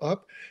AppSec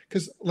up.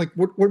 Because like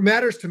what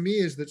matters to me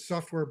is that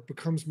software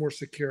becomes more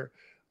secure.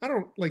 I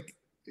don't like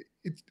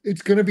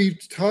it's going to be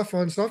tough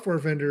on software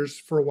vendors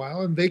for a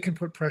while, and they can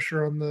put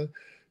pressure on the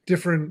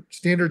different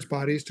standards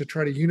bodies to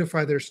try to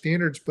unify their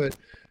standards. But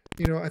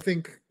I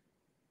think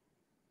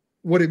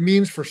what it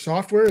means for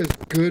software is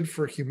good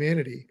for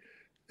humanity,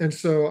 and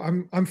so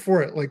I'm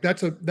for it. Like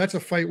that's a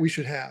fight we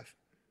should have,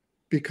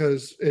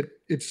 because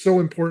it's so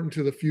important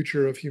to the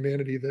future of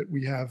humanity that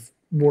we have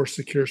more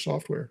secure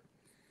software.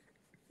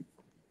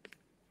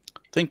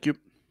 Thank you.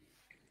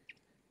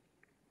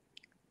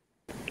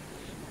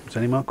 Is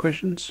there any more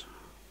questions?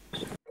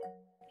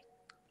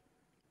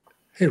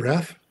 Hey,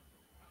 Raf.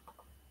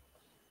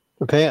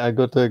 Okay, I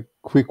got a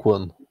quick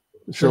one.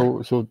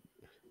 Sure. So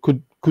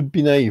could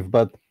be naive,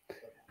 but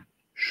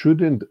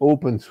shouldn't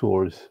open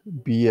source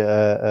be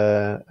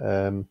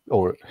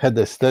or had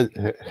a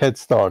head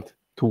start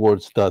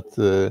towards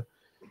that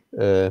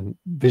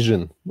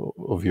vision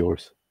of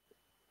yours?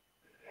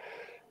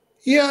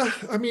 Yeah,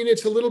 I mean,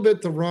 it's a little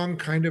bit the wrong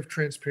kind of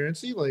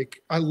transparency.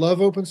 Like, I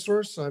love open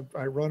source.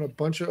 I run a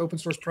bunch of open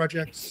source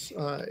projects.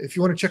 If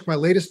you want to check my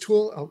latest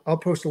tool, I'll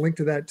post a link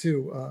to that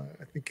too.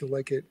 I think you'll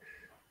like it.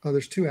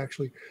 There's two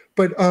actually,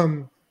 but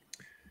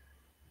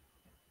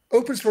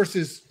open source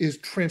is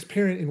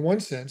transparent in one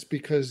sense,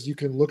 because you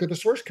can look at the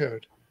source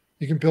code,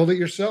 you can build it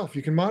yourself,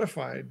 you can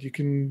modify it, you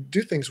can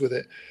do things with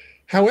it.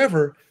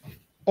 However,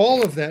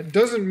 all of that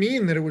doesn't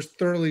mean that it was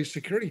thoroughly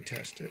security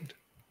tested,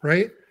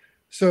 right?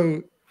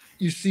 So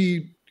you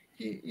see,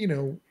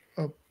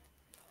 a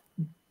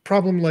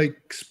problem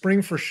like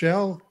Spring for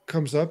Shell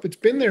comes up. It's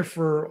been there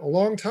for a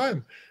long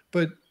time,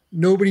 but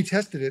nobody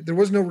tested it. There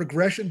was no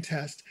regression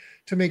test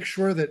to make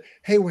sure that,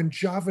 hey, when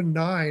Java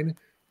 9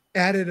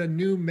 added a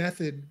new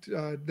method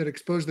that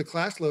exposed the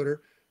class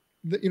loader,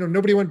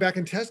 nobody went back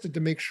and tested to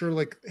make sure,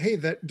 like, hey,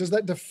 does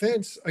that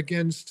defense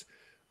against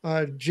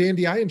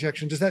JNDI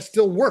injection, does that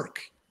still work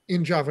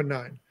in Java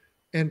 9?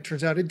 And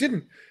turns out it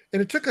didn't.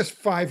 And it took us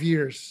 5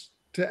 years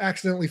to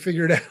accidentally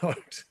figure it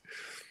out.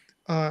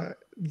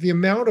 The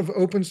amount of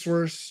open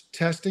source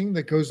testing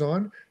that goes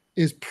on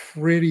is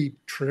pretty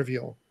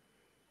trivial.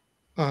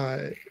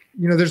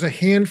 There's a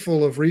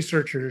handful of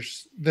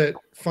researchers that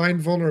find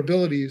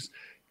vulnerabilities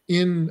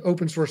in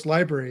open source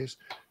libraries.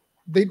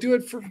 They do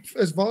it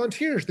as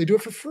volunteers. They do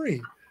it for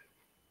free.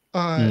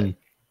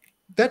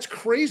 That's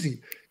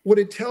crazy. What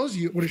it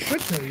should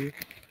tell you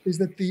is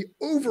that the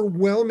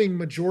overwhelming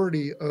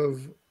majority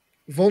of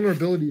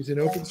vulnerabilities in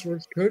open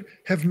source code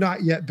have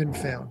not yet been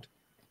found.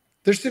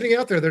 They're sitting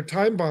out there. They're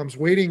time bombs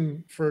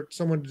waiting for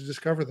someone to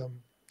discover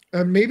them.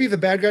 Maybe the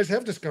bad guys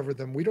have discovered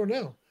them. We don't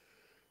know.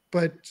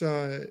 But,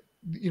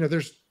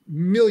 there's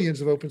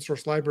millions of open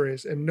source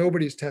libraries and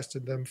nobody's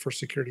tested them for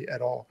security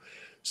at all.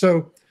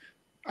 So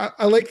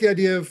I like the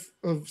idea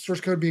of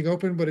source code being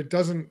open, but it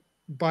doesn't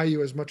buy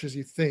you as much as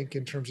you think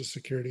in terms of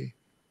security.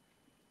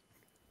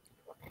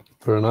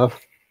 Fair enough.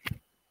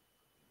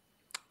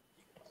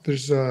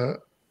 There's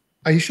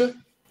Aisha?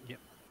 Yep.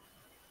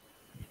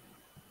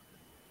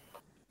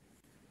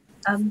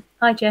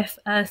 Hi, Jeff.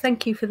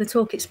 Thank you for the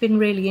talk. It's been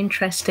really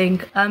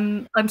interesting.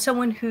 I'm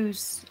someone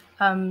who's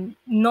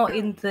not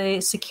in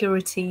the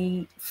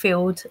security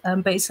field,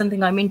 but it's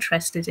something I'm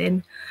interested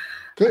in.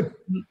 Good.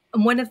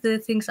 And one of the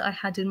things that I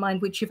had in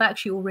mind, which you've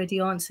actually already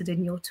answered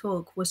in your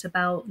talk, was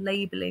about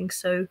labeling.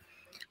 So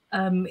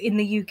in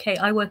the UK,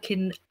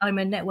 I'm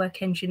a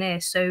network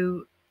engineer.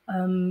 So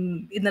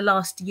in the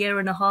last year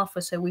and a half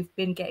or so, we've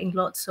been getting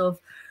lots of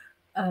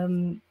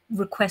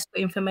requests for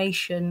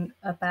information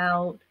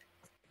about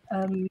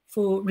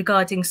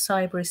regarding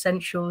cyber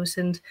essentials.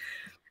 And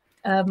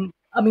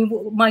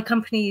my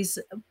company's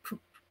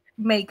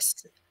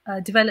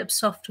develops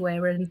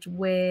software, and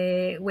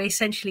we're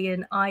essentially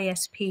an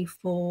ISP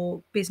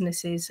for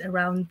businesses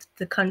around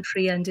the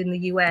country and in the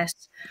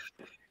US.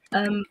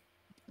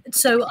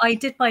 So I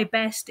did my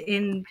best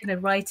in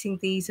writing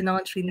these and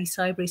answering these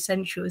cyber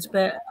essentials,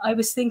 but I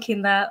was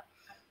thinking that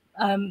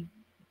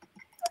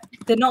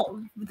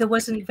there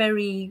wasn't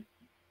very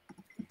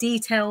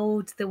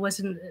detailed.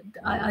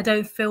 I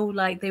don't feel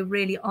like they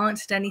really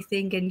answered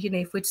anything. And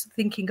if we're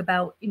thinking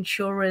about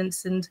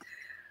insurance, and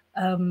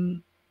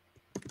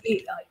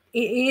it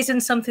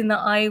isn't something that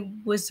I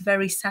was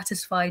very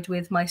satisfied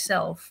with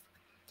myself.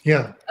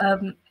 Yeah.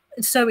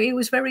 So it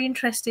was very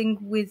interesting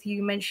with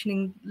you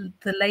mentioning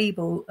the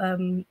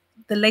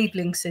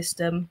labeling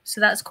system. So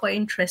that's quite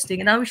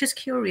interesting. And I was just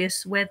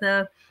curious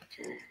whether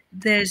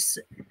there's,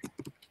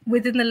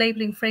 within the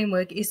labeling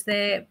framework, is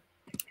there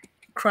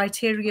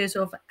criteria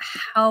of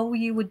how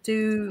you would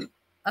do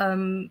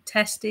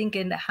testing,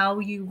 and how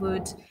you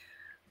would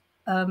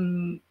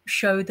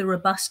show the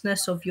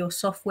robustness of your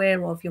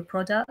software or of your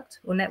product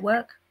or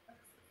network?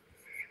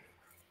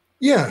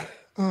 Yeah.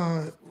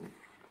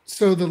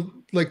 So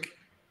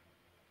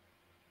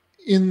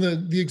in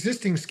the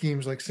existing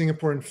schemes like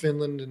Singapore and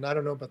Finland, and I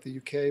don't know about the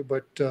UK,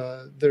 but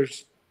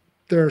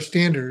there are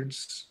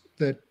standards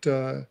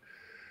that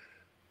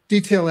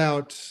detail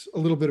out a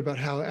little bit about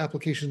how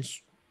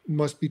applications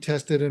must be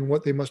tested and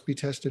what they must be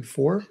tested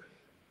for.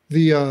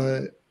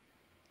 The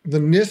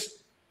NIST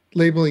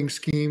labeling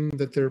scheme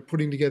that they're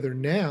putting together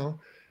now,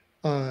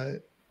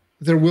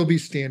 there will be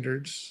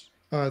standards.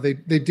 They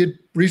did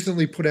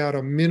recently put out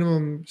a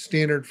minimum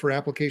standard for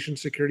application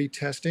security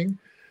testing,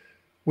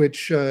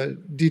 which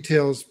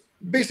details,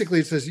 basically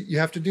it says you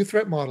have to do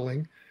threat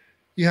modeling,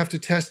 you have to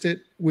test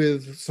it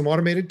with some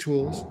automated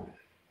tools,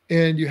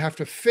 and you have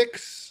to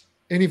fix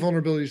any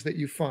vulnerabilities that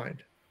you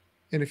find.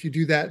 And if you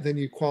do that, then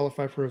you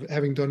qualify for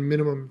having done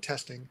minimum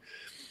testing.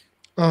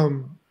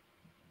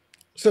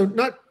 So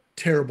not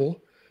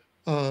terrible.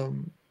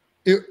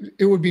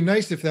 It would be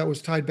nice if that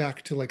was tied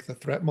back to like the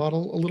threat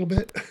model a little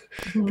bit,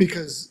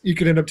 because you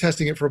could end up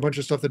testing it for a bunch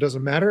of stuff that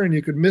doesn't matter, and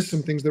you could miss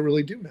some things that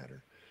really do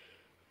matter.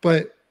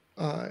 But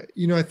I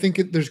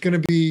think there's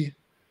going to be.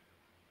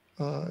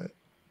 I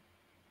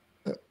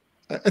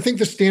think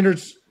the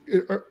standards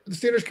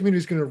community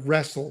is going to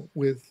wrestle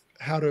with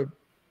how to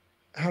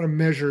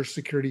measure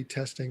security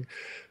testing.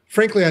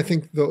 Frankly, I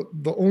think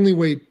the only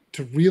way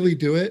to really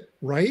do it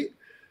right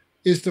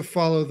is to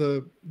follow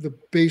the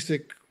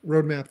basic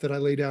roadmap that I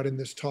laid out in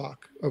this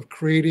talk of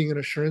creating an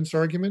assurance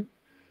argument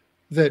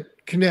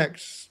that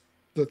connects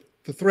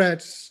the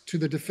threats to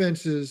the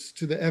defenses,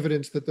 to the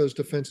evidence that those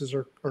defenses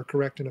are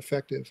correct and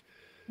effective.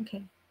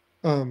 Okay.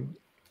 And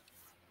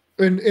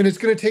it's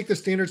going to take the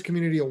standards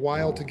community a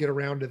while to get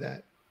around to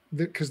that,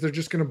 because they're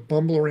just going to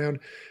bumble around.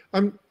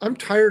 I'm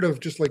tired of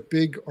just like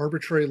big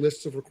arbitrary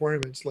lists of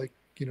requirements, like,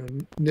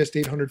 NIST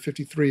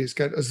 853 has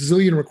got a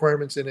zillion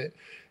requirements in it,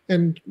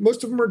 and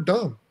most of them are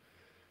dumb.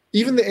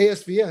 Even the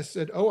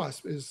ASVS at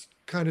OWASP is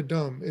kind of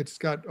dumb. It's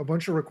got a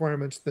bunch of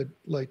requirements that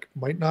like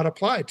might not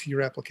apply to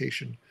your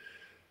application.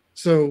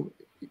 So,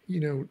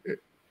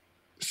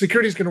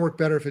 security is going to work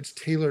better if it's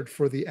tailored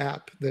for the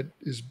app that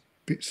is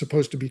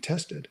supposed to be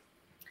tested.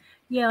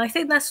 Yeah, I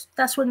think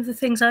that's one of the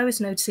things I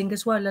was noticing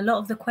as well. A lot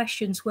of the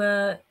questions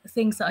were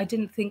things that I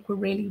didn't think were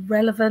really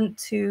relevant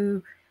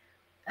to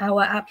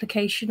our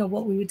application or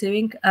what we were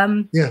doing.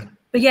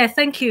 But yeah,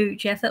 thank you,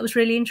 Jeff. That was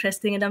really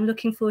interesting. And I'm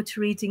looking forward to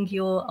reading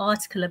your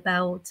article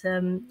about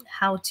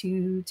how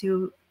to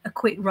do a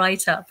quick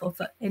write-up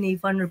of any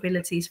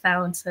vulnerabilities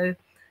found. So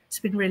it's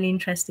been really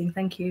interesting.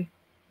 Thank you.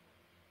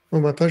 Well,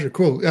 my pleasure.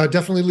 Cool.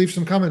 Definitely leave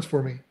some comments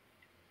for me.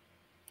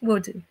 Will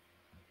do.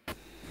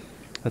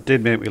 That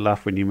did make me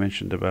laugh when you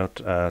mentioned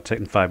about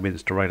taking 5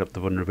 minutes to write up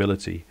the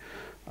vulnerability.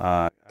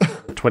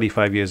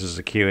 25 years as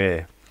a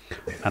QA.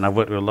 And I've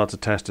worked with lots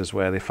of testers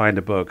where they find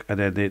a bug and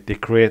then they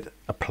create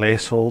a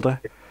placeholder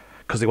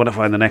because they want to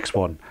find the next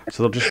one.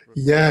 So they'll just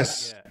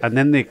yes, and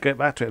then they get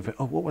back to it and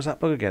think, oh, what was that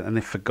bug again? And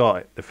they forgot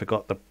it. They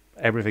forgot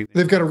everything.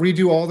 They've got to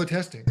redo all the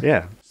testing.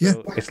 Yeah.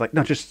 So it's like,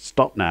 no, just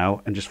stop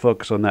now and just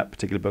focus on that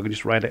particular bug and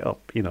just write it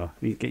up. You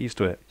get used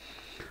to it.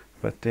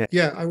 But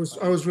yeah, I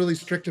was really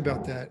strict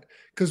about that,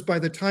 because by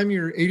the time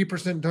you're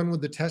 80% done with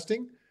the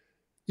testing,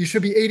 you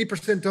should be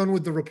 80% done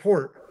with the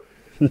report.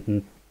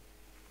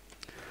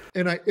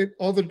 And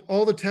all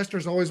the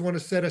testers always want to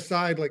set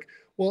aside, like,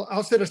 well,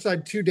 I'll set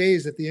aside 2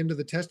 days at the end of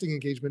the testing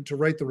engagement to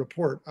write the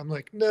report. I'm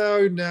like,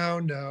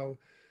 no,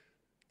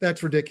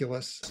 that's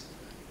ridiculous.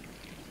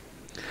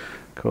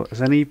 Cool. Is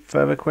there any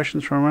further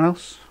questions from anyone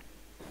else?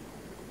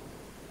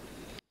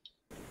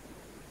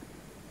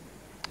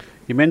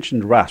 You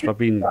mentioned RASP. I've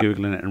been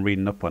Googling it and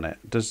reading up on it.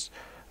 Does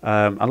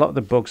a lot of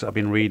the bugs that I've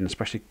been reading,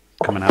 especially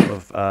coming out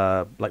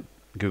of like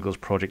Google's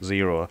Project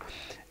Zero,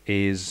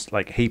 is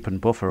like heap and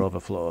buffer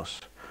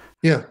overflows.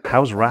 Yeah.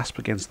 How's RASP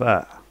against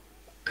that?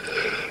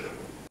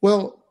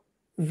 Well,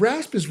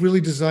 RASP is really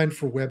designed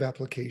for web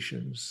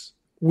applications,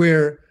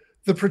 where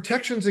the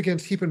protections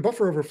against heap and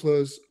buffer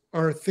overflows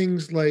are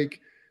things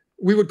like,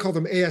 we would call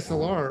them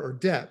ASLR or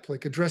DEP,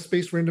 like address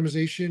space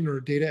randomization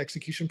or data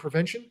execution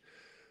prevention.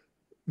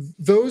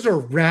 Those are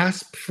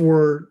RASP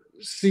for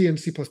C and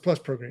C++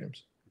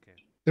 programs.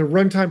 Okay. They're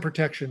runtime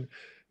protection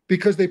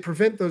because they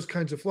prevent those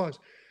kinds of flaws.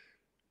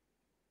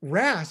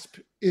 RASP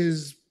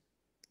is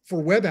for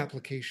web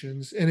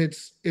applications, and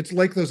it's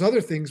like those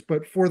other things,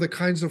 but for the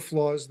kinds of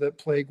flaws that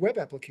plague web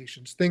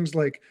applications. Things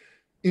like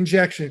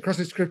injection,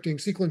 cross-site scripting,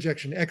 SQL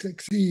injection,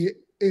 XXC,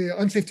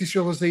 unsafe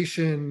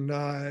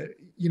deserialization,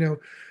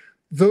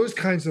 those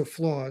kinds of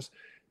flaws.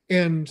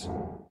 And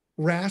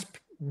RASP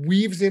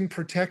weaves in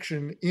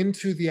protection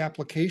into the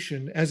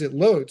application as it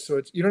loads. So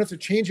you don't have to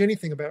change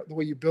anything about the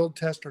way you build,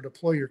 test, or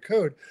deploy your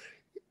code.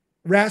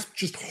 RASP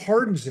just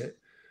hardens it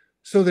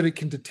so that it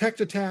can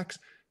detect attacks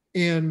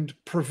and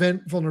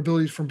prevent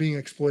vulnerabilities from being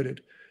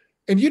exploited.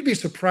 And you'd be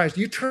surprised.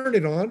 You turn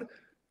it on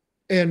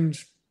and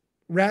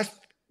RASP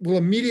will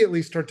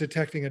immediately start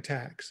detecting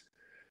attacks,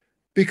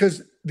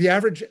 because the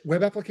average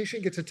web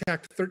application gets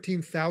attacked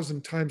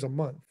 13,000 times a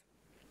month.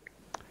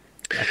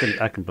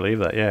 I can believe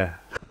that, yeah.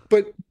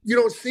 But you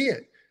don't see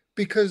it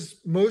because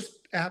most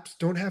apps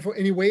don't have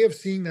any way of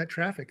seeing that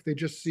traffic. They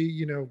just see,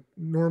 you know,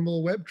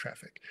 normal web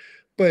traffic.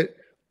 But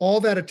all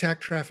that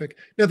attack traffic.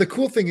 Now, the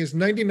cool thing is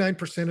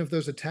 99% of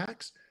those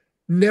attacks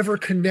never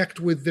connect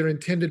with their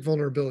intended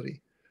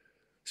vulnerability.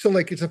 So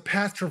like it's a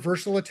path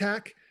traversal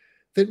attack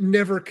that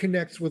never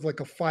connects with like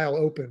a file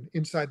open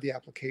inside the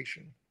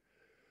application.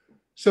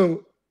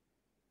 So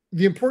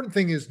the important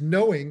thing is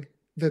knowing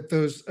that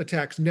those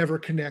attacks never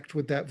connect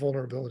with that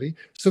vulnerability.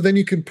 So then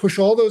you can push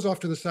all those off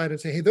to the side and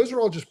say, hey, those are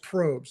all just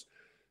probes.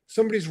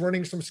 Somebody's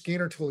running some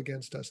scanner tool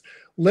against us.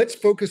 Let's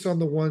focus on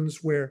the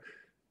ones where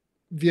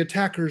the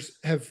attackers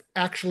have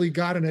actually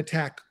got an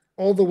attack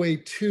all the way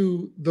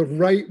to the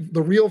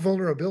real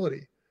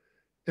vulnerability.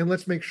 And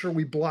let's make sure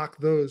we block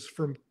those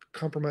from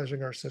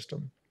compromising our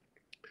system.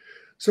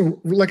 So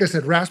like I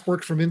said, RASP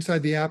works from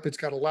inside the app. It's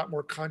got a lot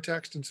more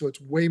context, and so it's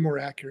way more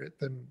accurate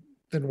than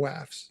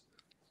WAFs.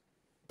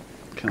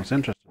 Okay, that's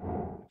interesting.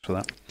 Thanks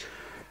for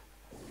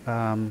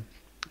that.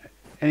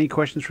 Any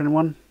questions for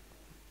anyone?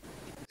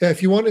 Yeah,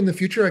 if you want in the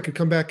future, I could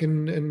come back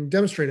and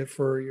demonstrate it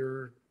for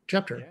your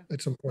chapter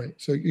at some point.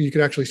 So you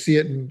could actually see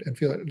it and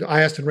feel it.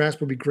 IAST and RASP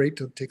would be great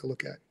to take a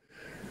look at.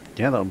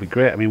 Yeah, that would be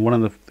great. I mean, one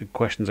of the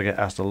questions I get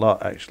asked a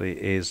lot actually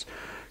is,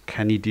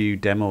 can you do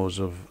demos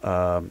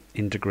of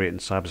integrating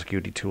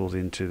cybersecurity tools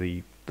into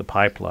the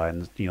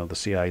pipeline, you know, the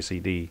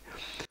CI/CD?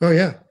 Oh,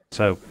 yeah.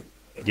 So,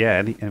 yeah,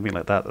 anything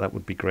like that, that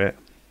would be great.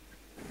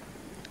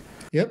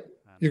 Yep,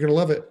 you're going to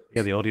love it.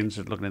 Yeah, the audience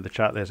is looking at the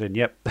chat there saying,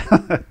 yep.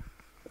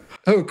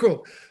 Oh,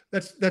 cool.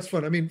 That's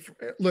fun. I mean,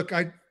 look,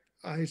 I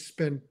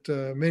spent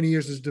many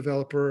years as a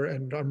developer,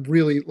 and I'm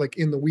really like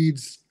in the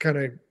weeds kind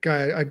of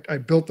guy. I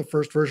built the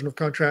first version of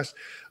Contrast.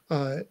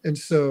 And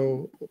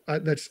so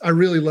I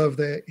really love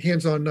the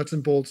hands-on nuts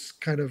and bolts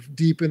kind of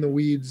deep in the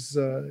weeds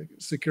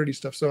security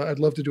stuff. So I'd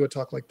love to do a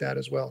talk like that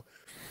as well.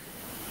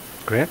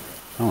 Great.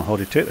 I'll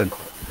hold you to it then.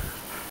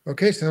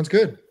 Okay, sounds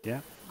good.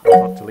 Yeah,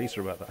 I'll talk to Lisa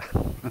about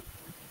that.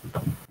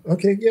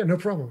 Okay, yeah, no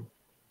problem.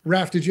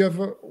 Raf, did you have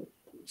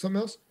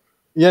something else?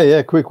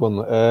 Yeah, quick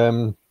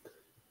one.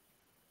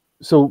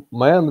 So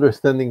my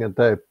understanding of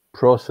that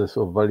process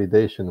of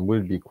validation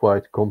will be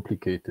quite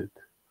complicated.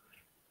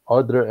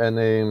 Are there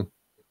any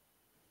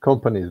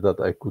companies that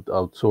I could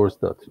outsource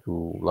that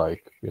to,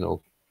 like, you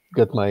know,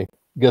 get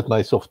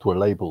my software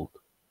labeled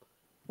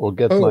or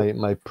get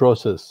my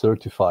process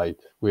certified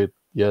with,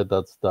 yeah,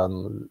 that's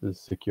done, is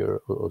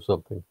secure or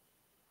something?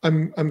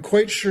 I'm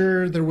quite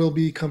sure there will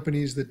be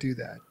companies that do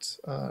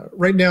that.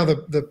 Right now,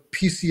 the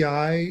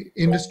PCI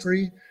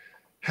industry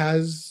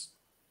has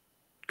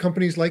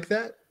companies like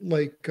that.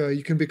 Like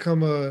you can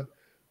become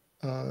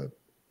I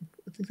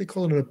think they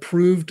call it an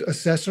approved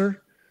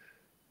assessor,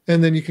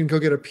 and then you can go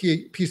get a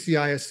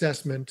PCI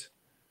assessment.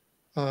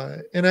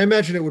 And I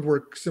imagine it would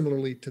work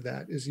similarly to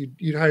that. Is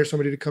you'd hire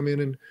somebody to come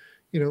in and,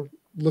 you know,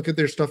 look at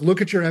their stuff,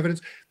 look at your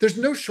evidence. There's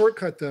no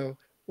shortcut though.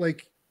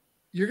 Like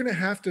you're going to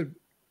have to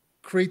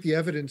create the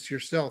evidence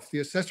yourself. The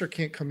assessor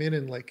can't come in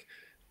and like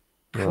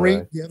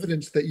create the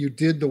evidence that you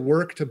did the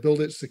work to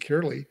build it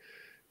securely.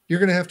 You're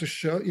going to have to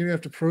show, you're going to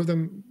have to prove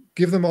them,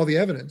 give them all the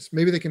evidence.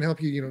 Maybe they can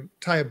help you, you know,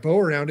 tie a bow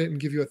around it and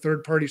give you a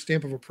third-party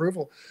stamp of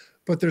approval,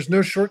 but there's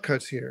no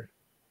shortcuts here.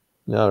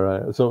 All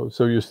right. So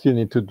you still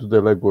need to do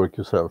the legwork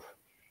yourself.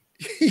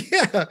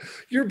 Yeah,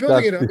 you're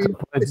building it. I mean,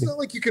 it's not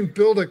like you can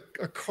build a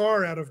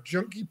car out of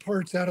junky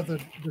parts out of the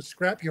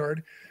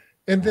scrapyard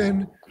and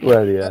then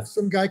have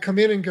some guy come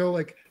in and go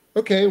like,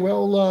 okay,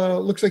 well,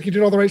 looks like you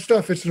did all the right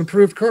stuff. It's an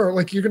approved car.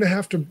 Like you're going to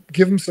have to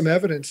give them some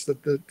evidence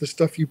that the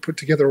stuff you put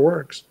together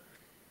works.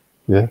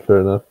 Yeah, fair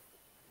enough.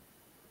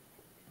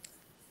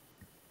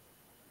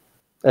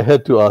 I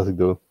had to ask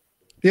though.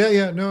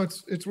 Yeah, no,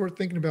 it's worth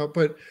thinking about.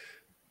 But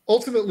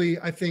ultimately,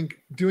 I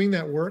think doing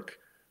that work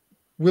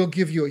will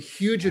give you a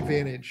huge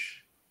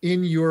advantage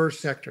in your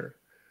sector.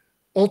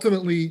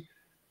 Ultimately,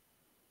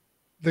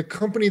 the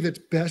company that's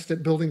best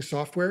at building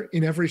software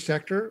in every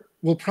sector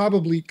will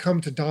probably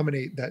come to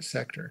dominate that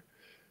sector.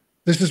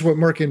 This is what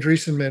Mark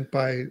Andreessen meant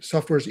by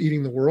software is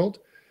eating the world.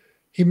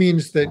 He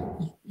means that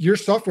your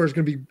software is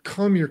going to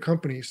become your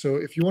company. So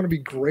if you want to be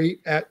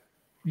great at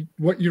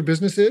what your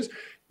business is,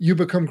 you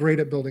become great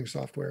at building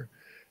software.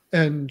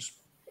 And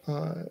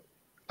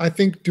I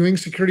think doing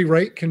security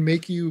right can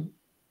make you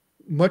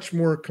much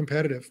more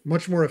competitive,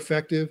 much more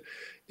effective.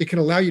 It can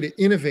allow you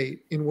to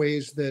innovate in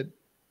ways that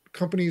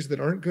companies that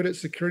aren't good at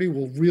security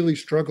will really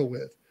struggle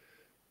with.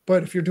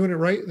 But if you're doing it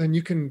right, then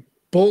you can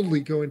boldly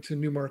go into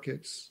new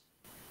markets.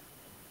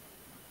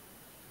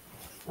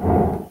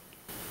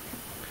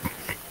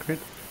 Great.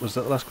 Was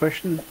that the last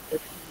question?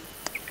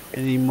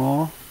 Any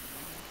more?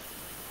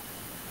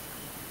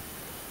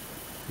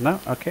 No?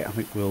 Okay, I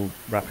think we'll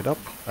wrap it up.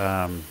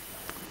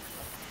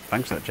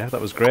 Thanks for that, Jeff.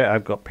 That was great.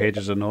 I've got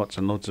pages of notes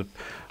and loads of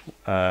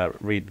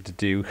reading to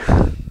do.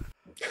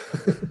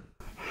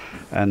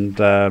 And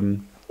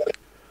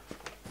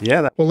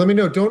yeah. Well, let me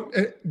know.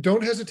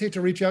 Don't hesitate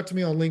to reach out to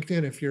me on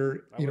LinkedIn if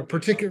you're,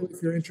 particularly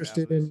if you're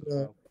interested in.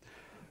 But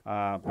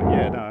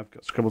yeah, no, I've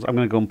got scribbles. I'm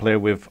going to go and play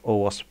with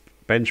OWASP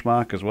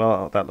benchmark as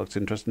well. That looks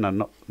interesting.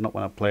 And not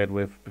one I've played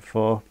with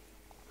before.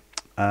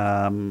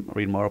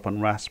 Read more up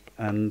on RASP,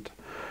 and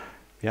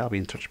yeah, I'll be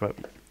in touch about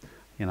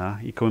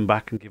you coming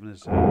back and giving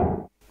us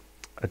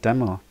a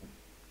demo.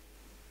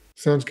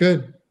 Sounds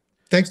good.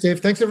 Thanks, Dave.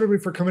 Thanks everybody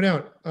for coming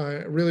out.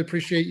 I really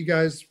appreciate you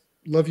guys.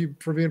 Love you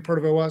for being part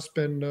of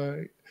OWASP,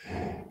 and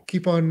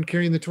keep on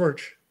carrying the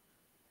torch.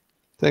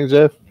 Thanks,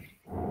 Jeff.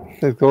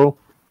 Thanks, Cole.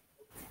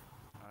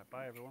 All right,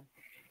 bye everyone.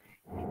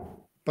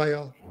 Bye,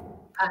 y'all.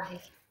 Bye.